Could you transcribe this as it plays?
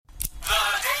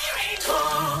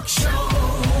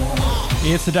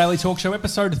It's the Daily Talk Show,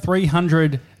 episode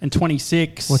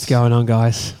 326. What's going on,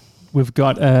 guys? We've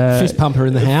got fist pumper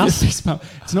in the house. Fist pump.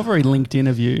 It's not very LinkedIn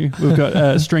of you. We've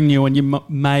got String Nguyen. You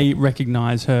may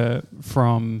recognise her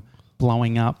from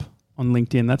blowing up on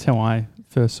LinkedIn. That's how I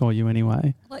first saw you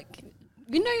anyway. Like,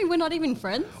 you know, we're not even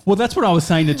friends. Well, that's what I was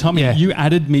saying to Tommy. Yeah. You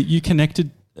added me. You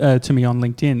connected to me on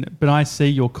LinkedIn, but I see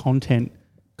your content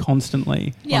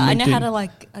constantly. Yeah, on I know LinkedIn.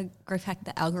 how to growth hack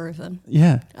the algorithm.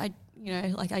 Yeah. I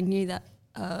knew that.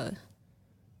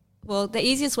 Well, the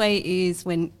easiest way is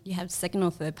when you have second or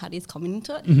third parties commenting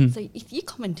to it. Mm-hmm. So if you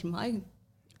comment in my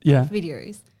Yeah.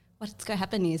 videos, what's going to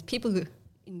happen is people who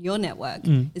in your network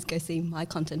is go see my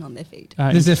content on their feed.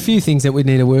 There's a few things that we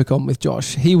need to work on with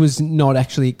Josh. He was not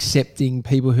actually accepting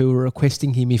people who were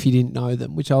requesting him if he didn't know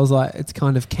them, which I was like, it's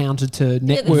kind of counter to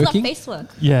networking. It's not Facebook.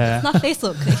 Yeah. It's not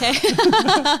Facebook, okay?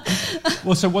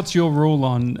 Well, so what's your rule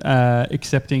on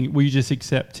accepting? Will you just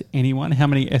accept anyone? How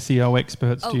many SEO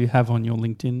experts do you have on your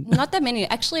LinkedIn? Not that many.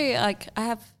 Actually, I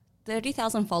have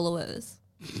 30,000 followers,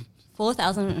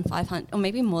 4,500, or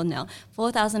maybe more now,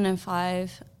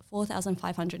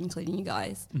 4,500 including you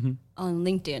guys on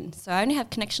LinkedIn. So I only have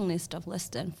connection list of less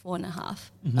than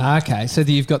 4.5. Okay, so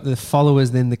you've got the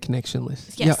followers, then the connection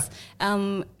list. Yes,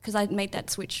 because I made that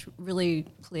switch really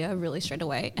clear, really straight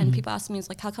away. And people ask me, it's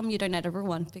like, how come you don't add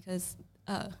everyone? Because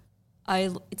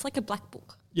it's like a black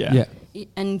book. Yeah.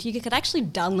 And you could actually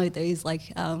download those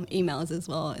emails as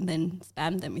well and then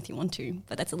spam them if you want to,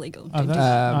 but that's illegal. Oh, Don't do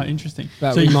that's interesting.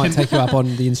 But So we you might can- take you up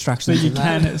on the instructions. So you on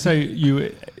that. can. So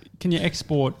you can you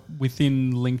export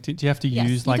within LinkedIn? Do you have to Yes,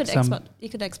 use you like could some? you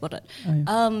could export it. Oh,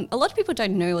 yeah. A lot of people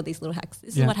don't know all these little hacks.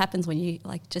 This Yeah. is what happens when you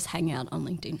just hang out on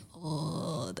LinkedIn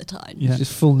all the time. Yeah.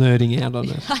 Just full nerding out on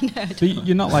it. I know. But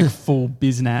you're not like full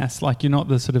business. Like you're not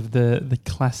the sort of the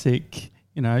classic.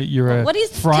 You know, you're What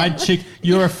is fried chicken.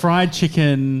 You're a fried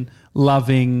chicken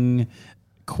loving,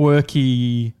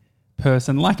 quirky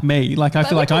person like me. Like I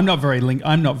feel like I'm not very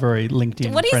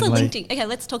LinkedIn. What is friendly. the LinkedIn? Okay,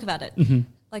 let's talk about it.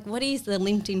 Like, what is the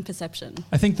LinkedIn perception?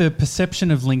 I think the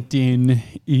perception of LinkedIn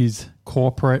is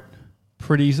corporate,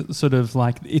 pretty sort of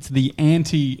like it's the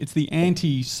anti-social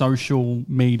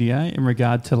media in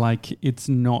regard to like it's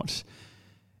not.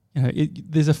 You know,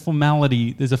 there's a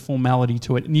formality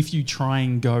to it, and if you try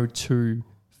and go to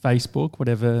Facebook,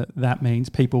 whatever that means,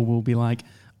 people will be like,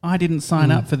 "I didn't sign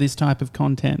up for this type of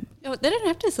content." No, they don't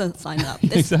have to sign up.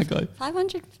 There's Exactly.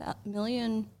 500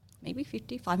 million, maybe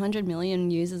 500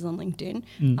 million users on LinkedIn.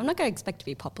 I'm not going to expect to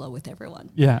be popular with everyone.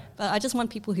 Yeah. But I just want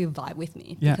people who vibe with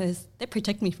me Yeah. because they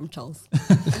protect me from trolls.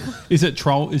 Is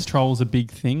trolls a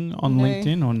big thing on No.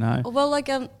 LinkedIn or no? Well,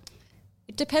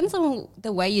 it depends on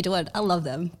the way you do it. I love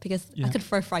them because Yeah. I could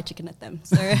throw fried chicken at them.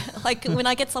 So like when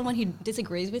I get someone who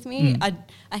disagrees with me, I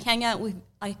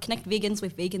connect vegans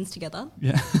with vegans together.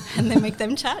 Yeah. And then make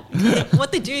them chat.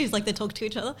 What they do is like they talk to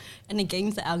each other and it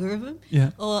games the algorithm.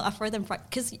 Yeah. Or I throw them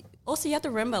because also you have to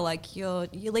remember like you're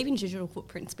leaving digital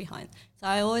footprints behind. So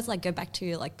I always like go back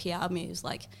to like PR moves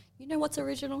like, you know what's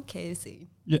original? KFC.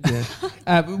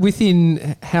 Yeah.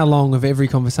 Within how long of every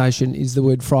conversation is the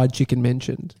word fried chicken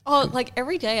mentioned? Oh, like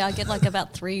every day I get like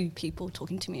about 3 people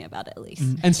talking to me about it at least.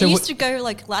 And so it used to go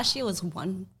like last year was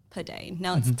 1 per day.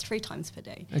 Now it's 3 times per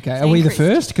day. Okay, So are we the increased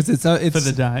first? Because it's For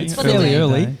the day. It's for the fairly day.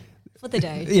 early. for the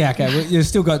day. Yeah, okay. Well, you've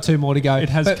still got 2 more to go. It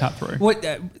has But cut through. What?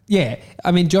 Yeah,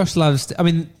 I mean, Josh loves.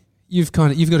 You've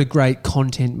got a great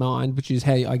content mind, which is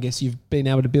how I guess you've been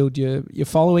able to build your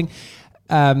following.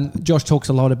 Josh talks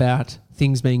a lot about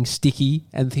things being sticky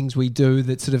and things we do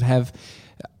that sort of have,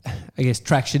 I guess,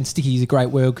 traction. Sticky is a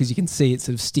great word because you can see it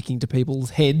sort of sticking to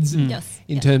people's heads Yes.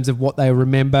 in terms of what they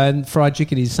remember. And fried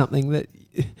chicken is something that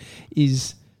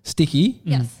is sticky.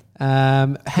 Yes.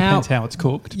 Depends how it's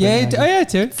cooked. Yeah,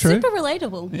 true. Super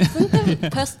relatable.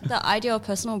 Isn't the idea of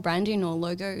personal branding or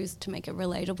logo is to make it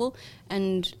relatable?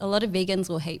 And a lot of vegans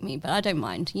will hate me, but I don't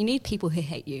mind. You need people who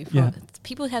hate you. Yeah.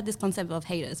 People have this concept of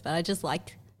haters, but I just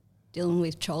like dealing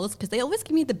with trolls because they always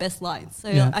give me the best lines. So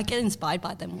Yeah. I get inspired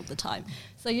by them all the time.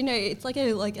 So, it's like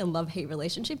a love-hate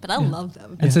relationship, but I love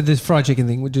them. And so this fried chicken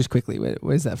thing, just quickly,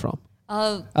 where's that from?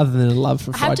 Other than a love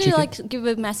for I have fried to chicken? give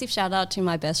a massive shout out to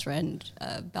my best friend,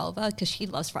 Belva, because she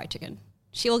loves fried chicken.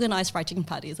 She organised fried chicken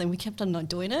parties and we kept on not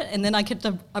doing it. And then I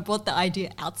brought the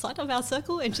idea outside of our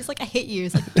circle and she's like, I hate you.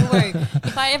 It's like, don't worry.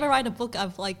 If I ever write a book,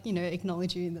 I've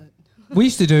acknowledged you in that. We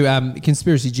used to do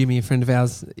Conspiracy Jimmy, a friend of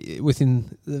ours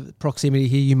within the proximity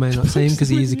here. You may not see him because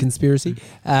he is a conspiracy.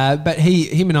 But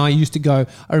him and I used to go.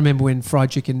 I remember when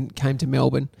fried chicken came to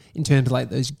Melbourne in terms of like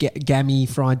those gammy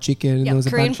fried chicken. And there was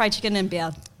Korean a bunch. fried chicken and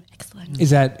beer. Excellent. Is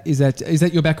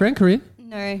that your background, Korean?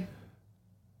 No.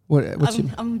 What's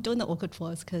I'm doing the awkward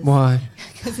pause because why?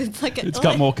 it's like It's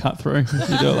got more cut through if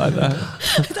you do it like that.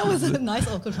 that was a nice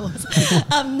awkward pause.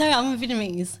 No, I'm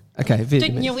Vietnamese. Okay,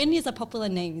 Vietnamese. Nguyen is a popular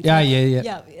name. It's Yeah, like, yeah.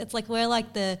 Yeah, it's like we're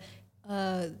like the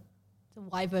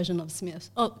white version of Smith.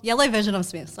 Oh, yellow version of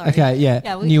Smith. Sorry. Okay, yeah.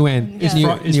 Nguyen.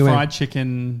 Yeah. Is Nguyen. fried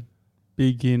chicken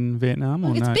big in Vietnam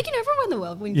or It's no? big in everywhere in the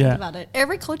world when you think about it.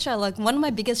 Every culture, like one of my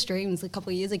biggest dreams a couple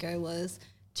of years ago was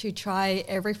to try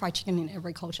every fried chicken in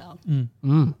every culture.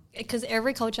 Because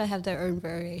every culture have their own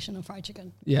variation of fried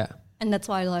chicken. Yeah. And that's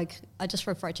why, like, I just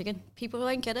throw fried chicken. People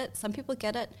don't get it. Some people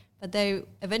get it, but they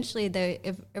eventually,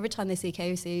 every time they see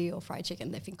KFC or fried chicken,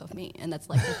 they think of me, and that's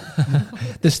like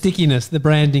The stickiness, the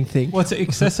branding thing. Well, it's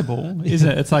accessible, isn't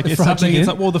it? It's like The it's fried something. chicken? It's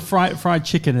like, well, the fried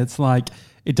chicken. It's like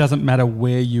it doesn't matter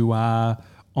where you are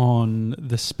on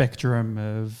the spectrum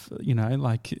of, you know,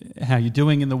 like how you're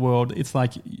doing in the world. It's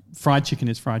like fried chicken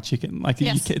is fried chicken. Like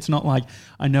Yes. it's not like,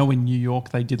 I know in New York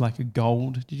they did like a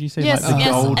gold. Did you say yes, like the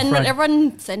yes. gold? And fried-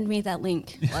 everyone sent me that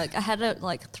link. Like I had it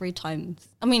like 3 times.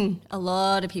 I mean, a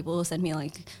lot of people sent me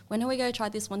like, when are we going to try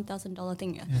this $1,000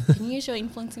 thing? Can you use your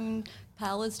influencing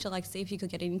powers to like see if you could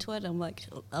get into it? I'm like,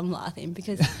 I'm laughing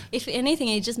because if anything,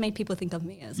 it just made people think of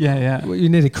me as well. yeah. Well, you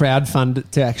need a crowdfund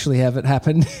to actually have it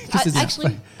happen.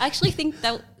 I actually think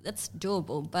that's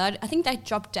doable, but I think they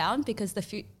dropped down because the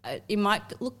food, it might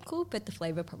look cool, but the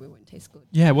flavor probably won't taste good.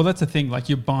 Yeah, well, that's the thing. Like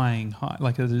you're buying hype.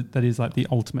 Like that is like the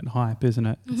ultimate hype, isn't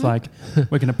it? It's like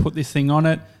we're going to put this thing on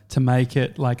it to make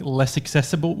it like less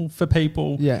accessible for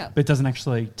people. Yeah. but it doesn't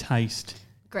actually taste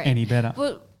Great. any better.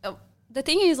 Well, the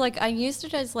thing is, like, I used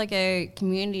it as like a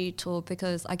community tool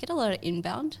because I get a lot of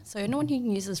inbound. So anyone who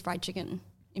uses fried chicken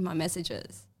in my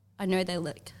messages, I know they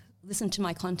like listen to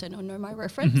my content or know my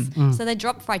reference. So they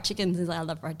drop fried chickens and say, I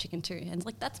love fried chicken too. And it's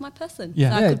like, that's my person.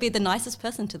 Yeah. So Yeah. I could be the nicest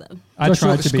person to them. I Josh,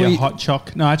 tried to be a squeeze- hot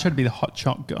choc. No, I tried to be the hot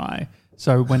choc guy.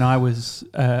 So when I was,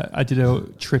 I did a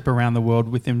trip around the world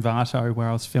with Invato where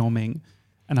I was filming,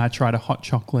 and I tried a hot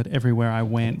chocolate everywhere I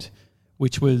went,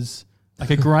 which was like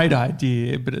a great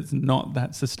idea, but it's not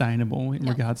that sustainable in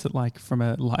regards to like from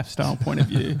a lifestyle point of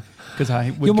view. Because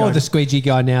You're more the squeegee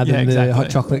guy now than the hot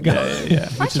chocolate guy. Yeah,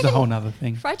 which is a whole nother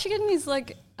thing. Fried chicken is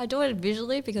like, I do it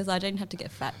visually because I don't have to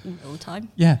get fat all the time.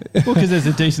 Yeah, well, because there's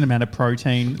a decent amount of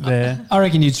protein there. I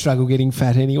reckon you'd struggle getting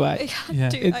fat anyway.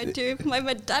 Yeah. I do. My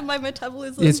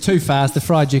metabolism. It's too fast. The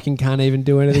fried chicken can't even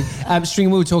do anything. String,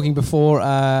 we were talking before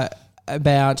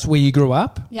about where you grew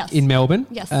up. Yes. In Melbourne.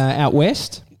 Yes. Out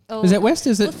west. Oh. Is that west?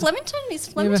 Is Well, it? Is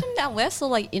Flemington out west or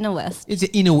like inner west? It's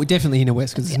definitely inner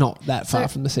west because it's not that far So-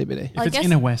 from the CBD. If I it's guess-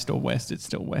 inner west or west, it's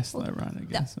still west though, right? I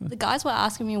guess. The guys were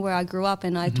asking me where I grew up,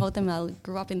 and I told them I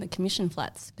grew up in the commission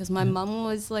flats because my mum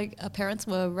was like, her parents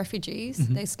were refugees.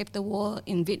 They escaped the war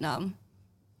in Vietnam.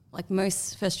 Like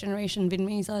most first generation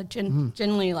Vietnamese are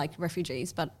generally like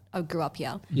refugees, but I grew up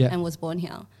here and was born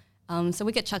here. So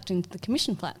we get chucked into the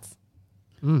commission flats.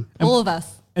 All of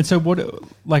us. And so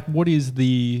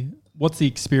what's the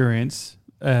experience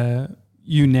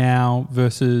you now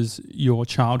versus your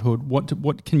childhood?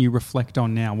 What can you reflect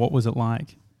on now? What was it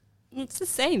like? It's the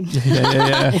same.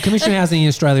 Well, commission housing in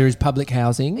Australia is public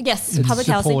housing. Yes, It's public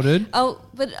supported. housing. Oh,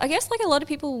 but I guess like a lot of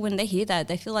people when they hear that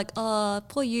they feel like, oh,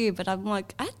 poor you. But I'm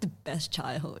like, I had the best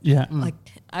childhood. Yeah. Like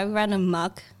I ran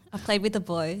amok. I played with the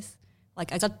boys.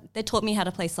 Like they taught me how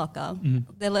to play soccer.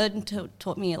 They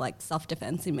taught me like self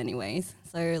defense in many ways.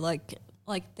 So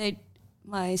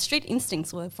my street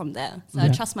instincts were from there. So I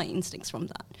trust my instincts from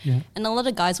that. Yeah. And a lot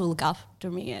of guys will look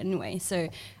after me anyway. So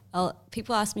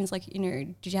people ask me, it's like,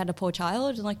 did you have a poor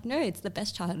childhood? I'm like, no, it's the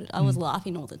best childhood. I was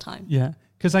laughing all the time. Yeah,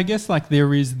 because I guess like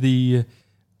there is the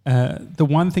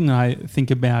one thing I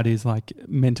think about is like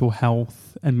mental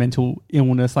health and mental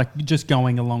illness, like just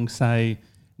going along, say,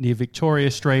 near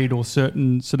Victoria Street or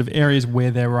certain sort of areas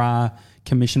where there are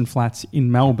commission flats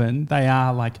in Melbourne. They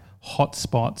are like hot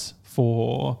spots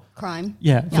for Crime.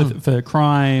 for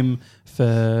crime,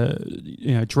 for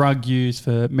drug use,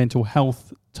 for mental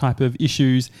health type of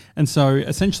issues, and so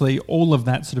essentially all of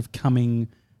that sort of coming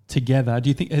together. Do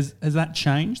you think has that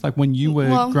changed? Like when you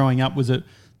were growing up, was it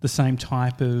the same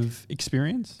type of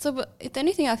experience? So, but if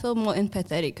anything, I feel more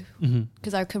empathetic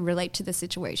because I could relate to the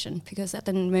situation because at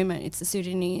the moment it's the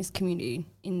Sudanese community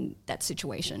in that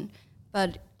situation.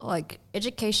 But like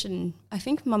education, I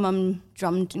think my mum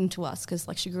drummed into us because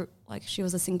she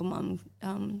was a single mum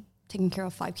taking care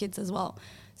of 5 kids as well.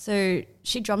 So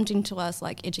she drummed into us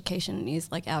like education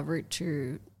is like our route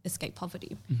to escape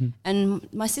poverty. And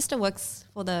my sister works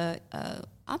for the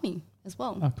army as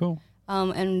well. Oh, cool.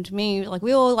 And me, like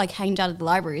we all like hanged out at the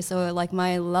library. So like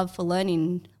my love for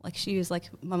learning, like she was like,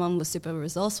 my mum was super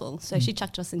resourceful. So she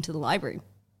chucked us into the library.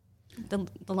 the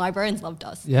librarians loved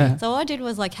us. Yeah. So all I did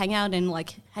was like hang out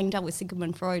with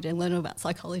Sigmund Freud and learn about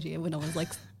psychology when I was like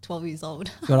 12 years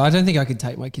old. God, I don't think I could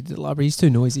take my kid to the library. He's too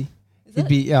noisy. Is it?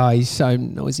 He's so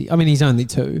noisy. I mean, he's only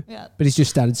 2, Yeah. but he's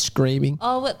just started screaming.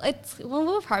 Oh, well, when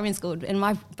we were primary school, and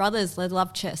my brothers, they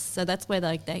love chess, so that's where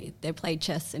like they play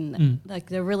chess, and like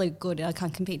they're really good. I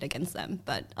can't compete against them,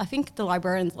 but I think the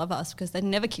librarians love us because they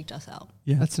never kicked us out.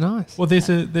 Yeah, That's nice. Well,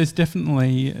 there's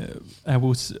definitely. I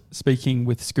was speaking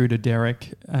with Scooter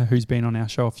Derrick, who's been on our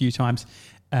show a few times.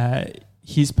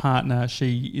 His partner,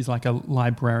 she is like a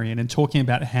librarian, and talking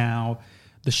about how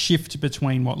the shift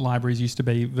between what libraries used to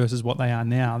be versus what they are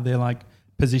now, they're like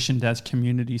positioned as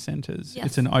community centres. Yes.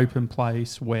 It's an open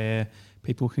place where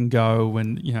people can go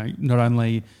and, not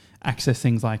only access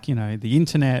things like, the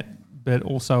internet, but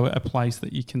also a place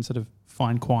that you can sort of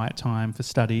find quiet time for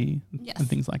study and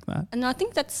things like that. And I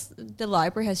think that's the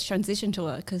library has transitioned to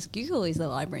it because Google is the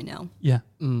library now. Yeah.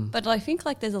 But I think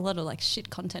like there's a lot of like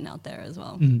shit content out there as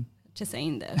well. Just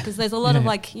saying there because there's a lot Yeah, of yeah.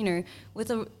 like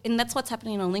and that's what's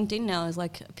happening on LinkedIn now is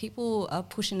like people are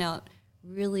pushing out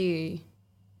really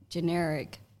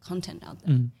generic content out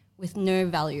there with no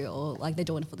value or like they're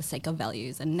doing it for the sake of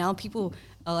values, and now people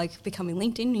are like becoming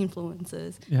LinkedIn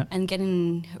influencers and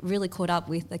getting really caught up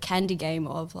with the candy game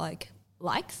of like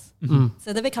likes.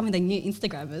 So they're becoming the new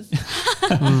Instagrammers.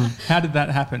 How did that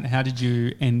happen? How did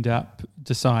you end up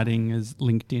deciding as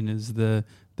LinkedIn as the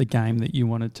game that you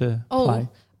wanted to play?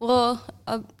 Well,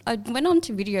 I went on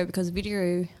to video because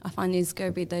video I find is going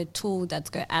to be the tool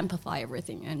that's going to amplify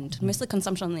everything. And most of the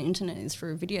consumption on the internet is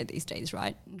through video these days,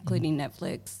 right? Including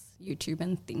Netflix, YouTube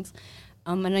and things.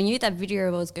 And I knew that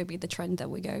video was going to be the trend that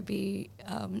we're going to be,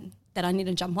 that I need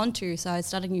to jump onto. So I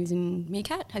started using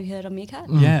Meerkat. Have you heard of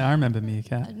Meerkat? Yeah, I remember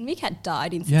Meerkat. Meerkat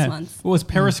died in 6 months. Well, was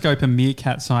Periscope and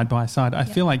Meerkat side by side? I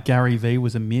feel like Gary Vee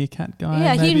was a Meerkat guy.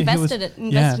 Yeah, maybe. he invested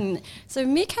in Yeah. it. So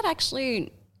Meerkat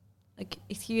actually, like,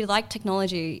 if you like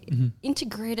technology,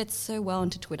 integrated so well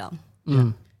into Twitter.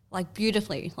 Like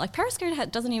beautifully. Like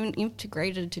Periscope doesn't even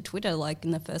integrate it to Twitter like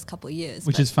in the first couple of years.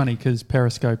 Which is funny because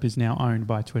Periscope is now owned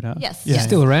by Twitter. Yes. Yeah. Yes.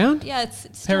 Still around? Yeah, it's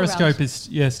still Periscope around.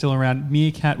 is still around.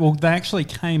 Meerkat, well, they actually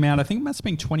came out, I think it must have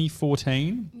been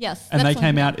 2014. Yes. And they that's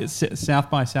came when- out at South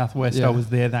by Southwest. Yeah. I was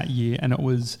there that year and it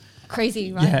was...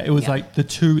 Crazy, right? Yeah, it was like the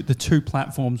two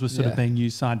platforms were sort of Yeah. being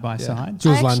used side by side.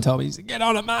 Jules I Lund actually- told me, he said, get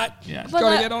on it, mate. Yeah. But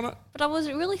Gotta I- get on it. But I was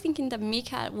really thinking that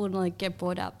Meerkat would like get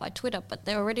bought out by Twitter, but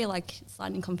they're already like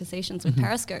starting conversations with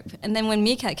Periscope. And then when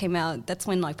Meerkat came out, that's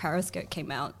when like Periscope came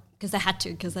out because they had to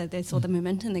because they saw the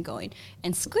momentum they're going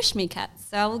and squished Meerkat.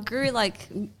 So I grew like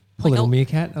Poor like little a-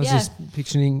 meerkat. I was yeah. just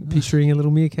picturing a little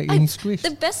meerkat getting squished.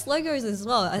 The best logos as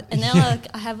well. And now like,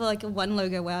 I have like one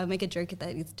logo where I make a joke that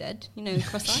it's dead,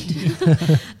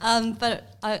 cross-eyed.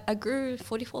 But I grew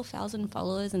 44,000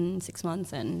 followers in 6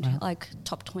 months and like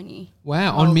top 20.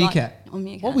 Wow, on Meerkat. On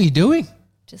Meerkat. What were you doing?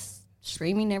 Just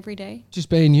streaming every day. Just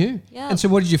being you. Yeah. And so,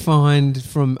 what did you find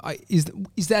from? Is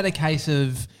that a case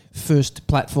of first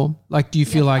platform? Like, do you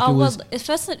feel like it was?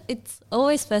 Well, it's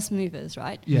always first movers,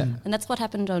 right? Yeah. And that's what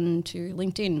happened on to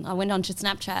LinkedIn. I went on to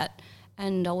Snapchat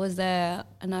and I was there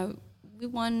and we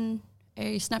won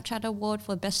a Snapchat award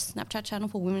for best Snapchat channel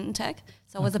for women in tech.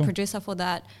 So I was a producer for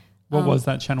that. What was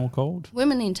that channel called?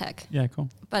 Women in Tech. Yeah, cool.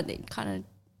 But it kind of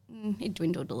it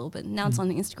dwindled a little bit. Now it's on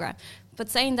Instagram. But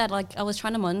saying that, like, I was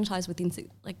trying to monetize within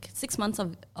 6 months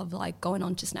of like going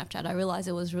on to Snapchat. I realized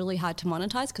it was really hard to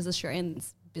monetize because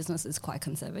Australians' business is quite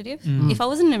conservative. If I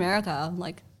was in America, I'm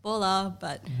like baller,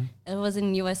 but it was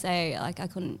in USA, like I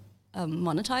couldn't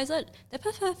monetize it. They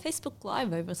prefer Facebook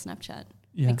Live over Snapchat.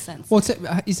 Yeah. Makes sense. Well,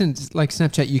 isn't like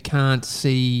Snapchat? You can't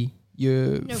see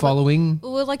your No, but- following.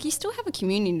 Well, like you still have a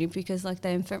community because like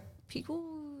people,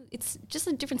 it's just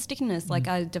a different stickiness. Like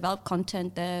I developed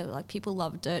content there, like people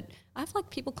loved it. I have like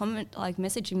people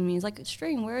messaging me, it's like,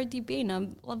 Stream, where have you been? I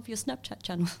love your Snapchat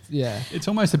channel. Yeah. It's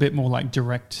almost a bit more like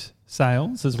direct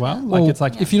sales as well. Well, Like it's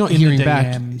like if you're not in the hearing back,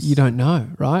 DMs. you don't know,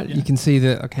 right? Yeah. You can see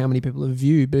like how many people have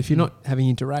viewed, but if you're not having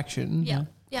interaction, Yeah.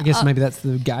 I guess maybe that's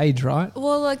the gauge, right?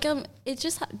 Well, like it's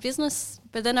just business.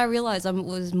 But then I realized I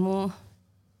was more.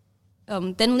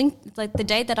 Then like the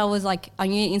day that I was like, I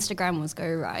knew Instagram was go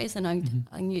rise, and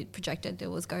I knew it projected it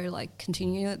was go like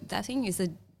continue that thing. Is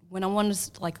that when I wanted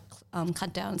to like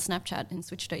cut down Snapchat and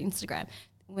switch to Instagram,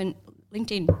 when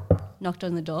LinkedIn knocked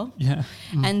on the door Yeah.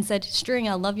 and said, String,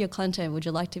 I love your content. Would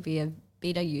you like to be a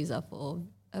beta user for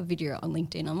a video on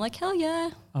LinkedIn? I'm like, hell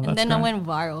yeah. Oh, and that's then I great. went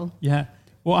viral. Yeah.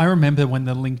 Well, I remember when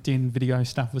the LinkedIn video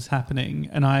stuff was happening,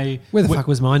 and Where the fuck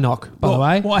was my knock, by the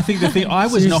way? Well, I think the thing I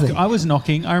was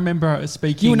knocking. I remember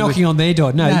speaking. You were knocking on their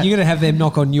door. No, you got to have them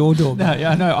knock on your door. No,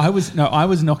 yeah, no, I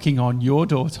was knocking on your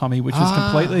door, Tommy, which was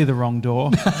completely the wrong door.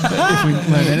 If we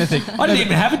learn anything, I didn't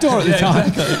even have a door at the time.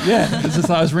 Exactly. Yeah, it's just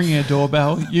like I was ringing a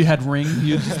doorbell. You had ring.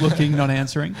 You're just looking, not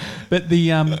answering. But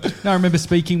I remember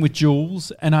speaking with Jules,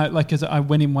 and as I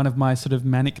went in one of my sort of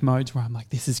manic modes where I'm like,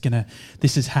 this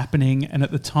is happening, and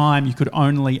at the time you could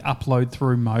only upload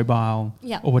through mobile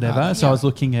or whatever. So I was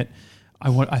looking at,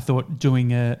 I thought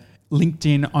doing a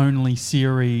LinkedIn only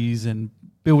series and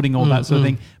building all that sort of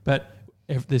thing. But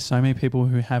there's so many people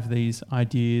who have these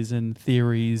ideas and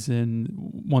theories and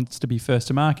wants to be first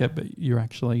to market, but you're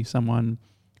actually someone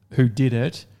who did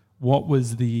it. What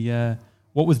was the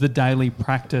daily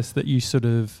practice that you sort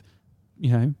of,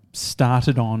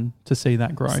 started on to see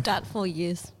that growth? Start 4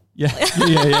 years. Yeah.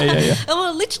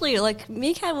 Well, literally,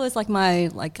 Meerkat was my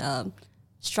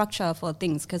structure for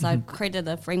things, because I created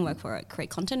a framework for it. Create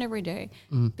content every day.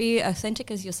 Be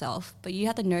authentic as yourself, but you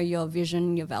have to know your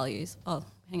vision, your values. Oh,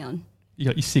 hang on. You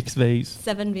got your 6 Vs.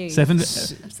 7 Vs. 7.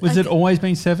 Was it always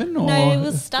been 7? Or no,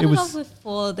 it started off with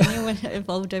 4, then it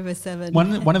evolved over 7.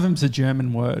 One of them's a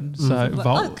German word, so Volt.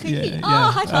 Oh, cookie.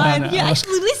 High five. You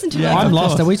actually listen to it. I'm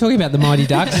lost. Are we talking about the Mighty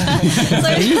Ducks?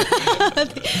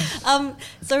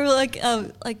 So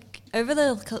over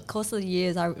the course of the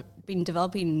years, I've been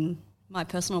developing my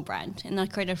personal brand, and I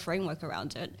created a framework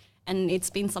around it. And it's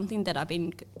been something that I've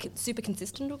been super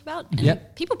consistent about. And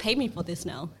people pay me for this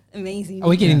now. Amazing. Are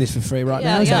we getting this for free right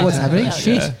now? Is that what's happening?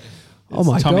 Shit. Yeah. Oh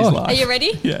my Tommy's God. life. Are you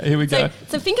ready? Yeah, here we go.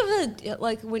 So think of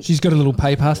it when She's got a little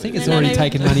PayPass thing. It's already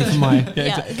taken money from my...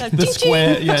 The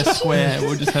square, square.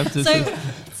 We'll just have to...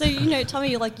 So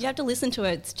Tommy, you have to listen to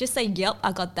it. Just say, yep,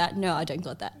 I got that. No, I don't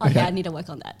got that. Okay, I need to work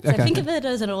on that. So think of it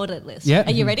as an audit list. Yeah.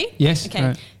 Are you ready? Yes. Okay.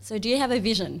 Right. So do you have a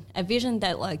vision? A vision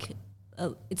that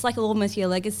it's like almost your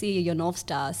legacy, your North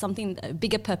Star, something, a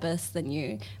bigger purpose than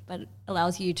you, but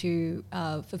allows you to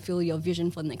fulfill your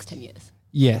vision for the next 10 years.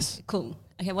 Yes. Cool.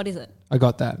 Okay, what is it? I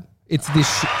got that. It's this...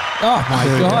 oh, my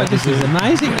God. This is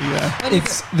amazing.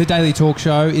 It's the Daily Talk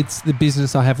Show. It's the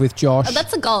business I have with Josh. Oh,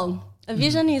 that's a goal. A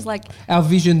vision is like... Our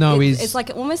vision, though, is... It's like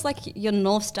almost like your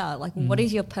North Star. Like, what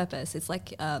is your purpose? It's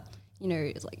like,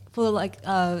 it's like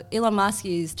for Elon Musk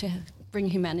is to bring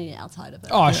humanity outside of it.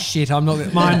 Oh, shit. I'm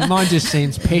not... Mine just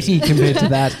seems petty compared to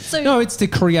that. So, it's to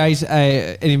create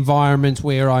an environment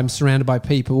where I'm surrounded by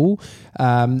people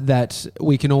that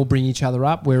we can all bring each other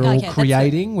up. We're all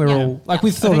creating. We're all...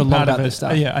 we've thought a lot about this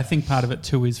stuff. Yeah, I think part of it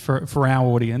too is for our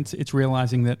audience, it's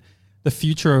realising that the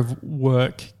future of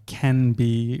work can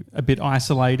be a bit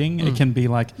isolating. It can be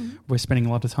like we're spending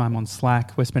a lot of time on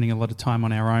Slack. We're spending a lot of time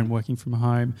on our own working from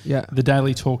home. Yeah. The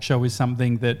Daily Talk Show is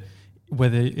something that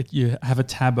whether you have a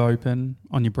tab open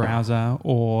on your browser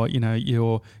or,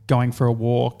 you're going for a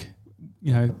walk,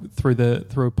 through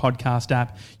a podcast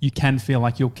app, you can feel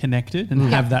like you're connected and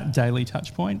have that daily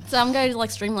touch point. So I'm going to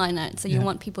streamline it. So you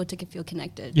want people to feel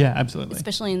connected. Yeah, absolutely.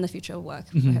 Especially in the future of work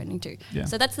we're heading to. Yeah.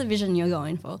 So that's the vision you're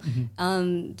going for.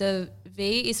 The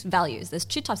V is values. There's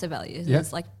 2 types of values. Yeah.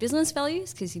 There's business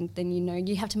values, because then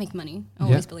you have to make money. I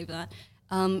always believe that.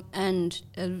 And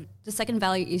the second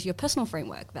value is your personal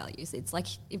framework values. It's like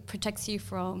it protects you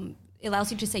from... It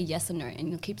allows you to say yes and no,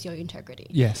 and it keeps your integrity.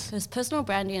 Yes. Because personal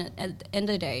branding at the end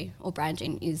of the day, or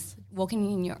branding, is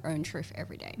walking in your own truth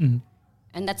every day.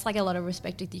 And that's a lot of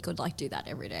respect if you could do that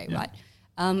every day, right?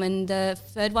 And the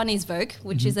third one is Vogue,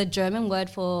 which is a German word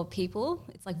for people.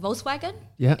 It's like Volkswagen.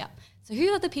 Yeah. So who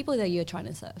are the people that you're trying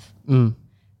to serve?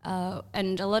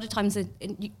 And a lot of times,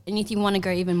 and if you want to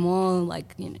go even more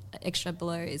extra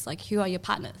below, is who are your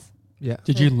partners? Yeah.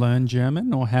 Did you learn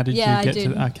German, or how did you get to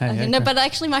that? Okay. No, but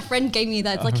actually my friend gave me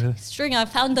that. It's really? String, I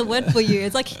found the word for you.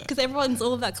 It's because everyone's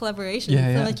all about collaboration.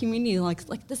 So community,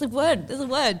 there's a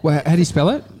word. Well, how do you spell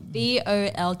it?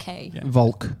 VOLK. Yeah.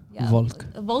 Volk. Yeah. Volk.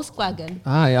 Volkswagen.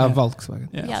 Volkswagen.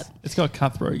 Yeah. It's got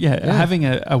cutthroat. Yeah. Having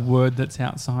a word that's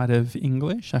outside of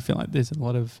English, I feel like there's a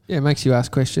lot of... Yeah, it makes you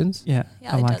ask questions. Yeah,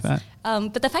 I like that.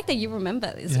 But the fact that you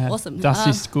remember is awesome. Das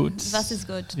ist gut. Das ist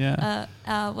good. Yeah.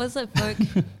 What is it?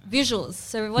 Visuals.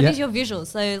 So what is your visuals?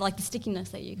 So the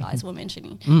stickiness that you guys were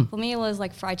mentioning. For me, it was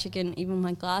fried chicken, even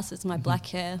my glasses, my black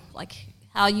hair,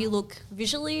 how you look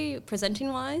visually,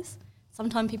 presenting-wise.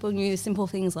 Sometimes people knew simple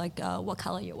things like what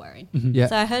color you're wearing. Yeah.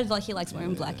 So I heard he likes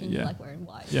wearing black and you like wearing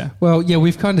white. Yeah. Well,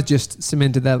 we've kind of just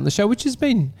cemented that on the show, which has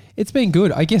been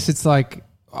good. I guess it's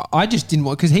I just didn't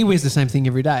want, because he wears the same thing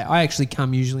every day. I actually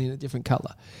come usually in a different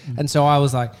color. And so I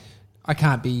was like, I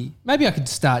can't be. Maybe I could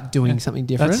start doing something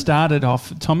different. That started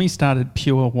off. Tommy started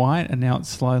pure white, and now it's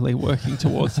slowly working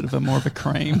towards sort of a more of a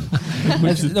cream.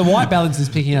 The white balance is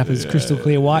picking up as crystal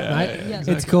clear white, mate. Yeah.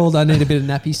 It's called I need a bit of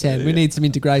nappy sand. We need some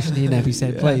integration here, nappy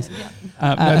sand, please.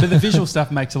 No, but the visual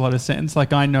stuff makes a lot of sense.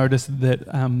 Like I noticed that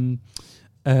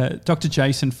Dr.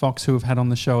 Jason Fox, who we've had on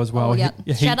the show as well. Oh, yeah.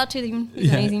 Shout out to him.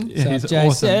 He's amazing. Yeah, he's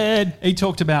Jason. awesome. He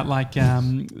talked about like too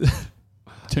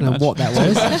I don't know much. what that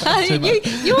was.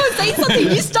 you were saying something.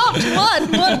 You stopped.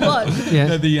 What?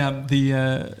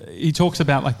 Yeah. He talks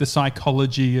about like the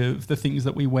psychology of the things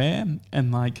that we wear,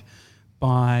 and like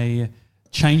by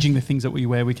changing the things that we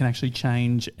wear, we can actually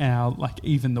change our like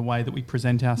even the way that we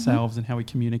present ourselves and how we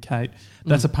communicate.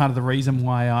 That's a part of the reason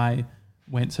why I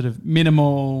went sort of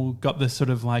minimal, got this sort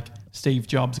of like Steve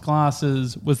Jobs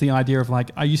glasses, was the idea of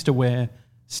like I used to wear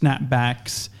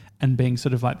snapbacks and being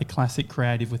sort of like the classic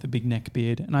creative with a big neck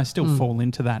beard, and I still fall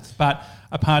into that. But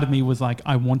a part of me was like,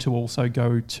 I want to also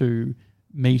go to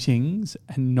meetings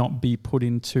and not be put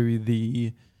into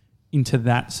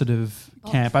that sort of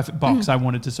camp. Box. I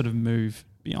wanted to sort of move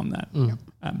beyond that.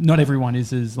 Not everyone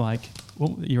is as like,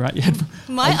 well, you're right.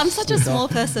 I'm such a small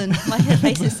person. My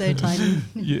face is so tiny.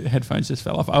 Your headphones just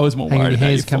fell off. I was more Hang on, worried your about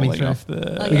you hair's coming falling through. off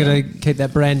the... We got to keep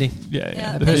that branding.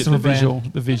 Yeah. The Personal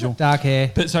visual. Dark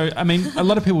hair. But so, I mean, a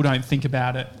lot of people don't think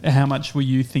about it. How much were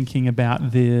you thinking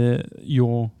about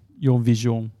your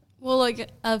visual? Well, like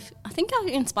I think I've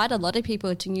inspired a lot of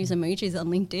people to use emojis on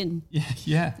LinkedIn.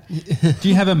 Yeah. Do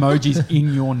you have emojis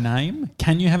in your name?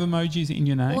 Can you have emojis in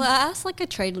your name? Well, I asked like a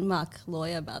trademark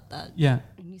lawyer about that. Yeah.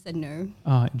 And he said no.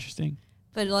 Oh, interesting.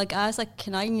 But like I was like,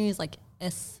 can I use like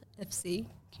SFC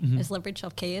as leverage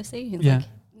of KFC? He's Yeah.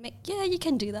 like, yeah, you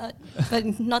can do that,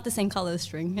 but not the same color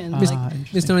string. And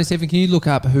Mr. 97, can you look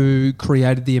up who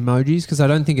created the emojis? Because I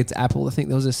don't think it's Apple. I think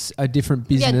there was a different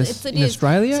business in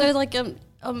Australia. So like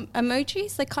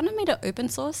emojis, they kind of made it open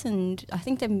source, and I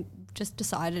think they just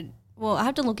decided. Well, I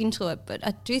have to look into it, but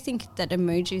I do think that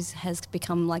emojis has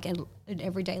become like an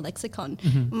everyday lexicon.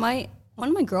 One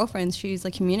of my girlfriends, she's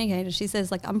a communicator. She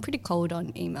says like I'm pretty cold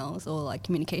on emails or like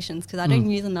communications because I don't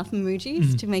use enough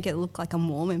emojis to make it look like I'm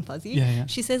warm and fuzzy. Yeah.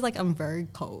 She says like I'm very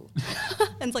cold,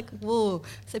 and it's like whoa.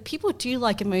 So people do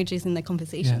like emojis in their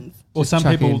conversations. Yeah. Well, some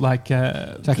chuck people in. like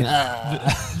that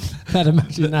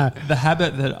emoji. No. the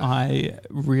habit that I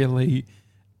really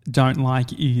don't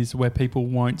like is where people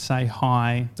won't say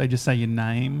hi. They just say your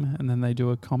name and then they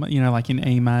do a comment. You know, like in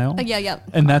email. Yeah.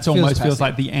 And that's almost passive. feels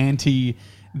like the anti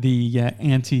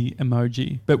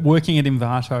emoji. But working at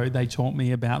Invato, they taught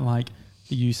me about like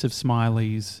the use of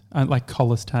smileys. Like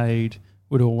Collis Tade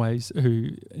would always, who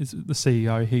is the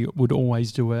CEO, he would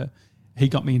always do he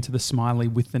got me into the smiley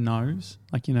with the nose.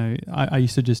 Like, you know, I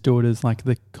used to just do it as like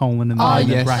the colon and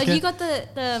the bracket. Oh, you got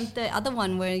the other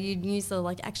one where you use the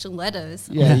like actual letters.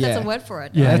 Yeah. That's a word for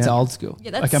it. Yeah. That's old school.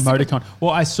 Yeah, that's like emoticon.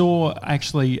 Well, I saw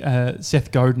actually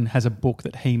Seth Godin has a book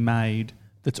that he made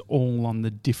that's all on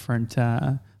the different,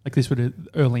 like this was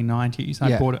early 90s.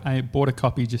 I bought a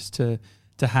copy just to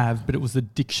have, but it was the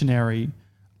dictionary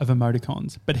of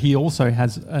emoticons. But he also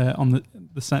has on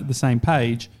the same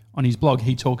page on his blog,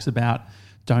 he talks about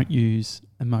don't use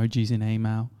emojis in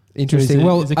email. Interesting. He's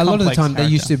Well, he's a lot of the complex time they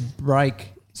used to character.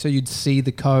 break, so you'd see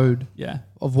the code Yeah.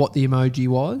 of what the emoji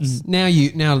was. Now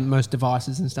most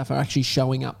devices and stuff are actually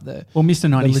showing up the. Well, Mr.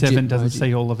 97 legit doesn't emoji.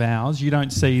 see all of ours. You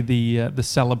don't see the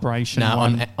celebration. No,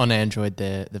 one. on Android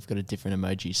they've got a different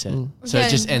emoji set, so Yeah.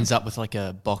 it just ends up with like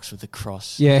a box with a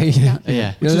cross. Yeah.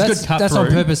 Yeah. Which is that's, good cut that's on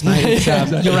through. purpose, mate. It's, you're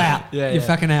out. Yeah, You're yeah.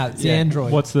 fucking out. It's the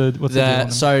Android. What's the deal on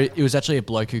them? So it was actually a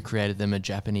bloke who created them, a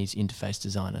Japanese interface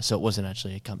designer. So it wasn't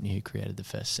actually a company who created the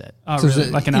first set. Oh, So it's really?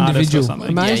 a Like an artist or individual. something.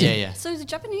 Amazing. Yeah. So the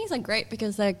Japanese are great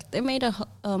because like they made a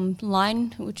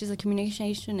Line, which is a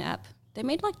communication app. They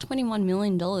made like $21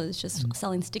 million just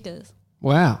selling stickers.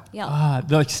 Wow. Yeah.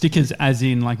 They're like stickers as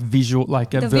in like visual,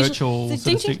 like a The virtual So sort of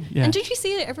didn't stick. you, Yeah. And did you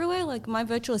see it everywhere? Like my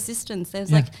virtual assistants, there's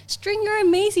Yeah. like, String, you're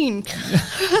amazing.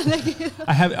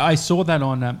 I saw that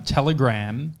on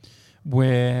Telegram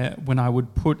where when I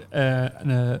would put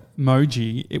an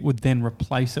emoji, it would then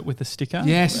replace it with a sticker.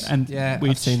 Yes. And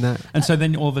I've seen that. And so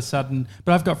then all of a sudden,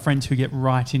 but I've got friends who get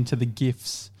right into the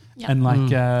GIFs. Yeah. And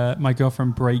like my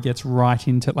girlfriend Brie gets right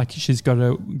into, like she's got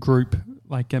a group,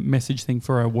 like a message thing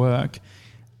for her work,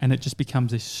 and it just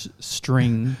becomes this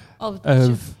string Oh,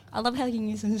 of... I love how you can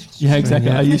use it. Yeah,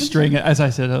 exactly. Yeah. I use string. As I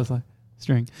said, I was like,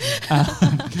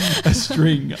 a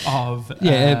string of of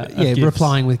gifts.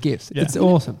 replying with gifts. Yeah. It's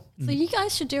awesome. So you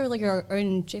guys should do like your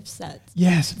own GIF sets.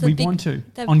 Yes, The we big- want to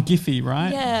the- on Giphy,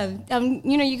 right? Yeah,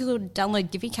 you could download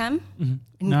Giphy Cam and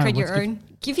No, create your what's own.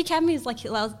 Giphy Cam is like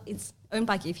it's owned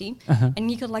by Giphy,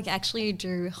 and you could like actually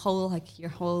do your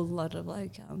whole lot of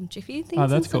like Giphy things. Oh,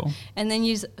 and that's stuff. cool. And then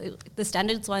use the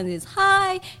standards one is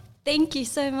hi. Thank you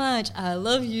so much. I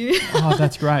love you. Oh,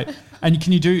 that's great. And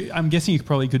can you do? I'm guessing you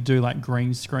probably could do like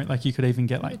green screen. Like you could even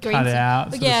get like Green cut screen.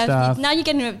 out sort of Yeah, stuff. now you're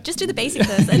getting just do the basic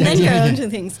first, and then go on to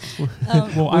things. Well,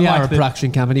 We I are like a the-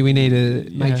 production company. We need to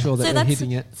make Yeah. sure that we're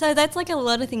hitting it. So that's like a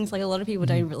lot of things like a lot of people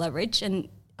don't leverage, and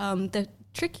the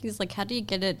trick is like how do you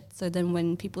get it so then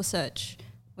when people search,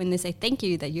 when they say thank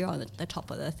you, that you're on the top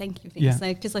of the thank you thing. Yeah.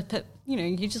 So because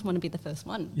you just want to be the first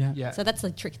one. Yeah. Yeah. So that's the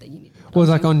trick that you need. Well,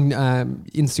 like on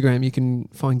Instagram, you can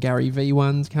find Gary V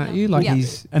ones, can't you? Like Yeah.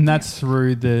 he's And that's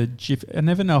through the Jiffy. I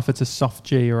never know if it's a soft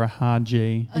G or a hard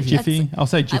G. Oh, Jiffy. that's- I'll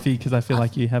say Jiffy because I feel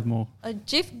like you have more. A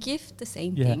GIF, the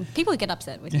same Yeah. thing. People get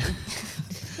upset with you.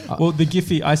 Well, the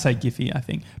Giphy, I say Giphy, I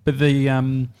think. But the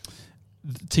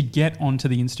to get onto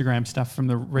the Instagram stuff from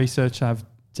the research I've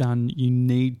done, you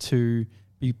need to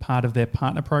be part of their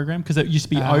partner program because it used to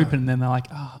be open and then they're like,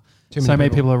 Too so many many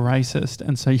people. people are racist.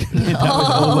 And so you end up with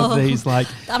all of these like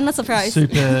I'm not surprised.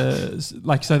 super,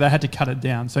 like, so they had to cut it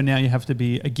down. So now you have to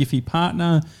be a Giphy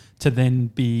partner to then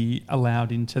be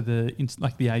allowed into the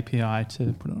API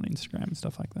to put it on Instagram and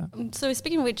stuff like that. So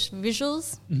speaking of which,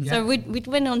 visuals. Mm-hmm. So we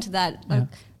went on to that. Like,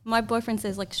 my boyfriend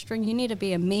says like, String, you need to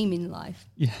be a meme in life.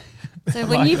 Yeah. So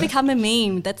when like you that. become a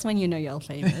meme, that's when you know you're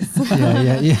famous.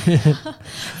 yeah.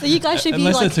 So you guys should be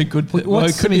Unless like it's a good thing.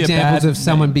 What's some examples of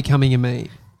someone becoming a meme?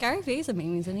 Gary Vee is a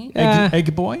meme, isn't he?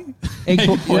 Egg boy? Egg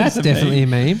boy, that's a definitely a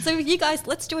meme. So you guys,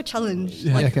 let's do a challenge.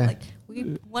 Yeah. Like,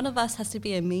 Okay. one of us has to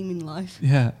be a meme in life.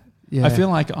 Yeah. Yeah. I feel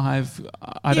like I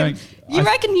don't. You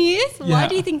reckon he is? Yeah. Why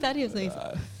do you think that is?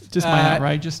 Just my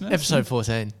outrageousnhousness. Episode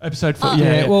 14. Episode 4.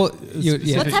 Yeah, well,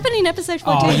 yeah. What's happening in episode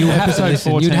 14? Oh, you have to Episode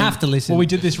listen. 14. You'd have to listen. Well, we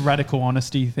did this radical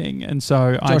honesty thing, and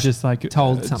so I Josh just like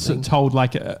told something. told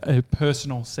like a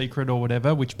personal secret or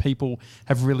whatever, which people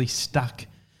have really stuck.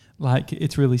 Like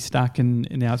it's really stuck, and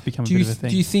now it's become a bit of a thing.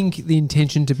 Do you think the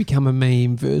intention to become a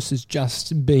meme versus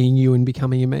just being you and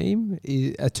becoming a meme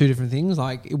are two different things?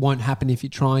 Like it won't happen if you're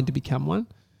trying to become one.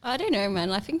 I don't know,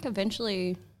 man. I think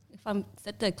eventually, if I'm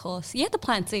set the course, you have to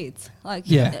plant seeds. Like,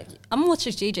 Yeah. I'm more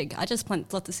strategic. I just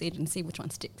plant lots of seeds and see which one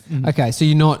sticks. Okay, so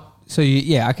you're not. So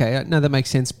okay, no, that makes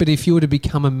sense. But if you were to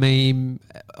become a meme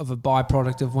of a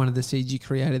byproduct of one of the seeds you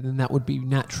created, then that would be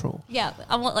natural. Yeah,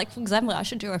 I want, like, for example, I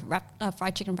should do a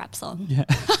fried chicken rap song. Yeah,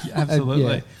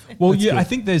 absolutely. Yeah. Well, That's yeah, good. I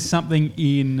think there's something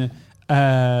in.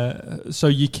 So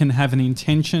you can have an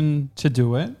intention to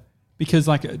do it because,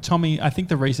 like Tommy, I think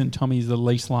the reason Tommy is the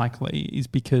least likely is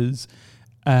because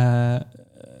I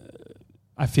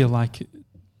feel like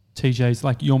TJ's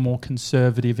like you're more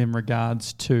conservative in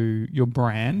regards to your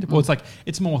brand. Well, it's like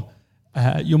it's more.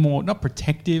 You're more not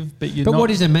protective, but you're. But not,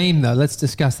 what is a meme though? Let's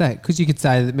discuss that because you could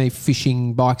say that me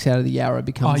fishing bikes out of the Yarra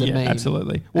becomes Oh a yeah, meme.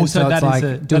 absolutely. Well, so that it's like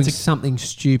is doing that's something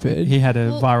stupid. he had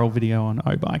a Well- viral video on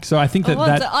O-Bike, so I think that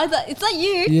Is that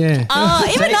you? Yeah. Oh,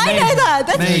 even Me, I me. know that.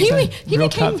 That's Me. he real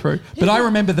became. cut through. But I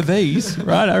remember the V's,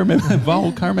 right? I remember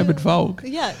Volk. I remembered Volk.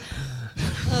 Yeah.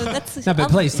 That's No,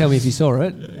 but please tell me if you saw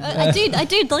it. I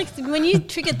did. Like when you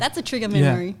triggered, that's a trigger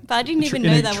memory. But I didn't even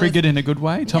know that triggered in a good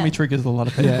way. Tommy Yeah. triggers a lot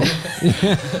of people.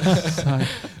 Yeah. So, no,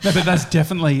 but there's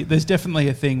definitely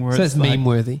a thing where So it's it's like, meme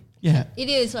worthy. Yeah. It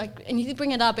is like, and you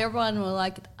bring it up, everyone will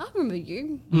like, I remember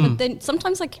you. Hmm. But then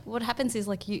sometimes, like, what happens is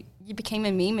like you became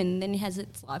a meme, and then it has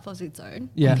its life of its own.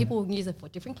 Yeah. And people will use it for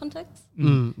different contexts.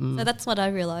 Mm. So that's what I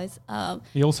realized.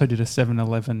 He also did a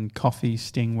 7-Eleven coffee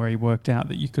sting where he worked out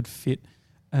that you could fit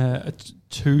a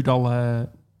 $2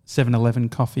 7-Eleven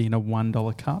coffee in a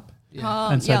 $1 cup.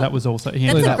 And so that was also he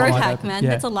that's ended a up growth on- hack, man. Yeah.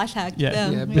 That's a life hack. Yeah.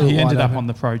 Yeah, But Bill he ended White up over. on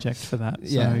the project for that.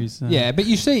 Yeah, So he's, yeah, but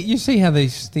you see how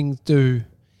these things do,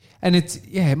 and it's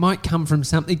it might come from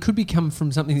something. It could come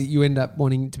from something that you end up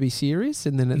wanting to be serious,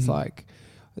 and then it's like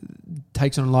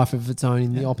takes on a life of its own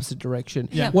in the opposite direction.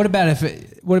 Yeah. What about if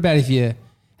you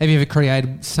have you ever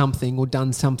created something or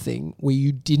done something where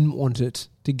you didn't want it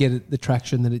to get it the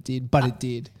traction that it did, but it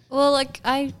did? Well, like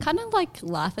I kind of like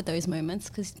laugh at those moments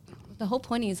because the whole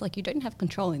point is like you don't have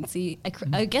control, and see,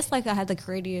 I guess like I had the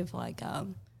creative like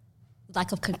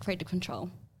lack of creative control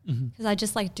because I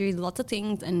just like do lots of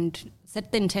things and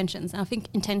set the intentions. And I think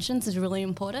intentions is really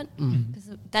important because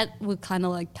that would kind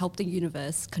of like help the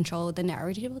universe control the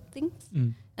narrative of things.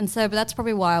 And so, but that's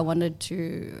probably why I wanted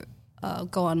to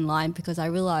go online because I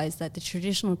realized that the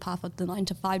traditional path of the 9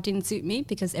 to 5 didn't suit me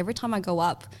because every time I go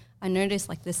up, I notice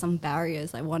like there's some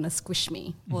barriers that want to squish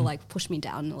me or like push me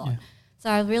down a lot. Yeah. So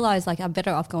I realized like I'm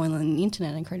better off going on the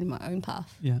internet and creating my own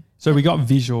path. Yeah. So we got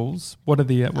visuals. What are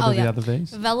the yeah. other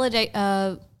V's? Validate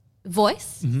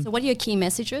voice. So what are your key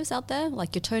messages out there?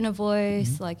 Like your tone of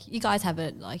voice. Like you guys have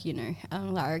it like,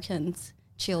 larrikins,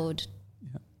 chilled,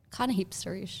 kind of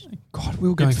hipsterish. God, we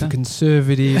were going for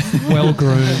conservative,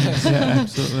 well-groomed. Yeah,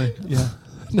 absolutely. Yeah.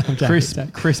 No,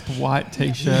 Crisp white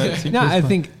t-shirts. No, I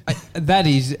think that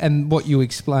is, and what you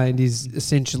explained is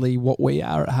essentially what we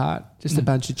are at heart. Just a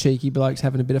bunch of cheeky blokes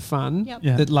having a bit of fun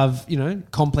that love,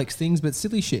 complex things, but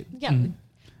silly shit. Yeah.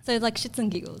 So like shits and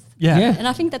giggles. Yeah. And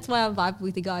I think that's why I vibe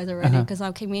with the guys already because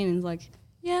I came in and was like,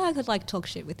 I could like talk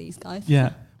shit with these guys.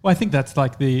 Yeah. Well, I think that's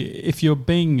like if you're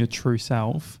being your true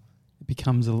self, it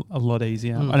becomes a lot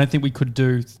easier. I don't think we could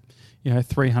do,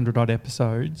 300 odd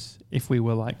episodes if we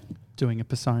were like doing a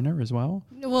persona as well.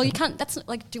 Well, you can't. That's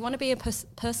like, do you want to be a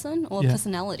person or a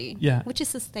personality? Yeah. Which is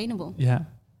sustainable? Yeah.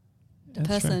 The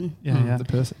person. True. Yeah, The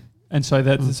person. And so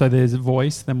so there's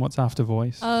voice. Then what's after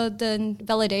voice? Then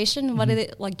validation. What are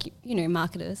they like?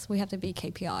 Marketers. We have to be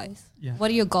KPIs. Yeah. What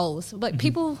are your goals? But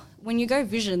people, when you go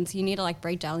visions, you need to like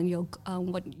break down your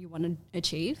what you want to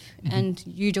achieve. And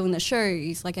you doing the show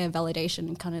is like a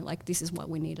validation, kind of like this is what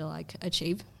we need to like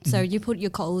achieve. So you put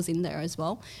your goals in there as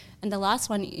well. And the last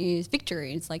one is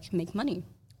victory. It's like make money.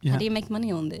 Yeah. How do you make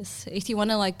money on this? If you want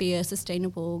to like be a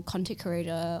sustainable content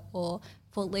creator or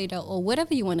thought leader or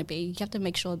whatever you want to be, you have to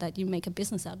make sure that you make a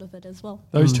business out of it as well.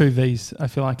 Those two V's I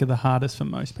feel like are the hardest for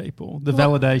most people. The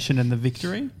validation and the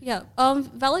victory. Yeah.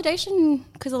 Validation,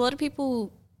 because a lot of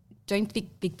people don't think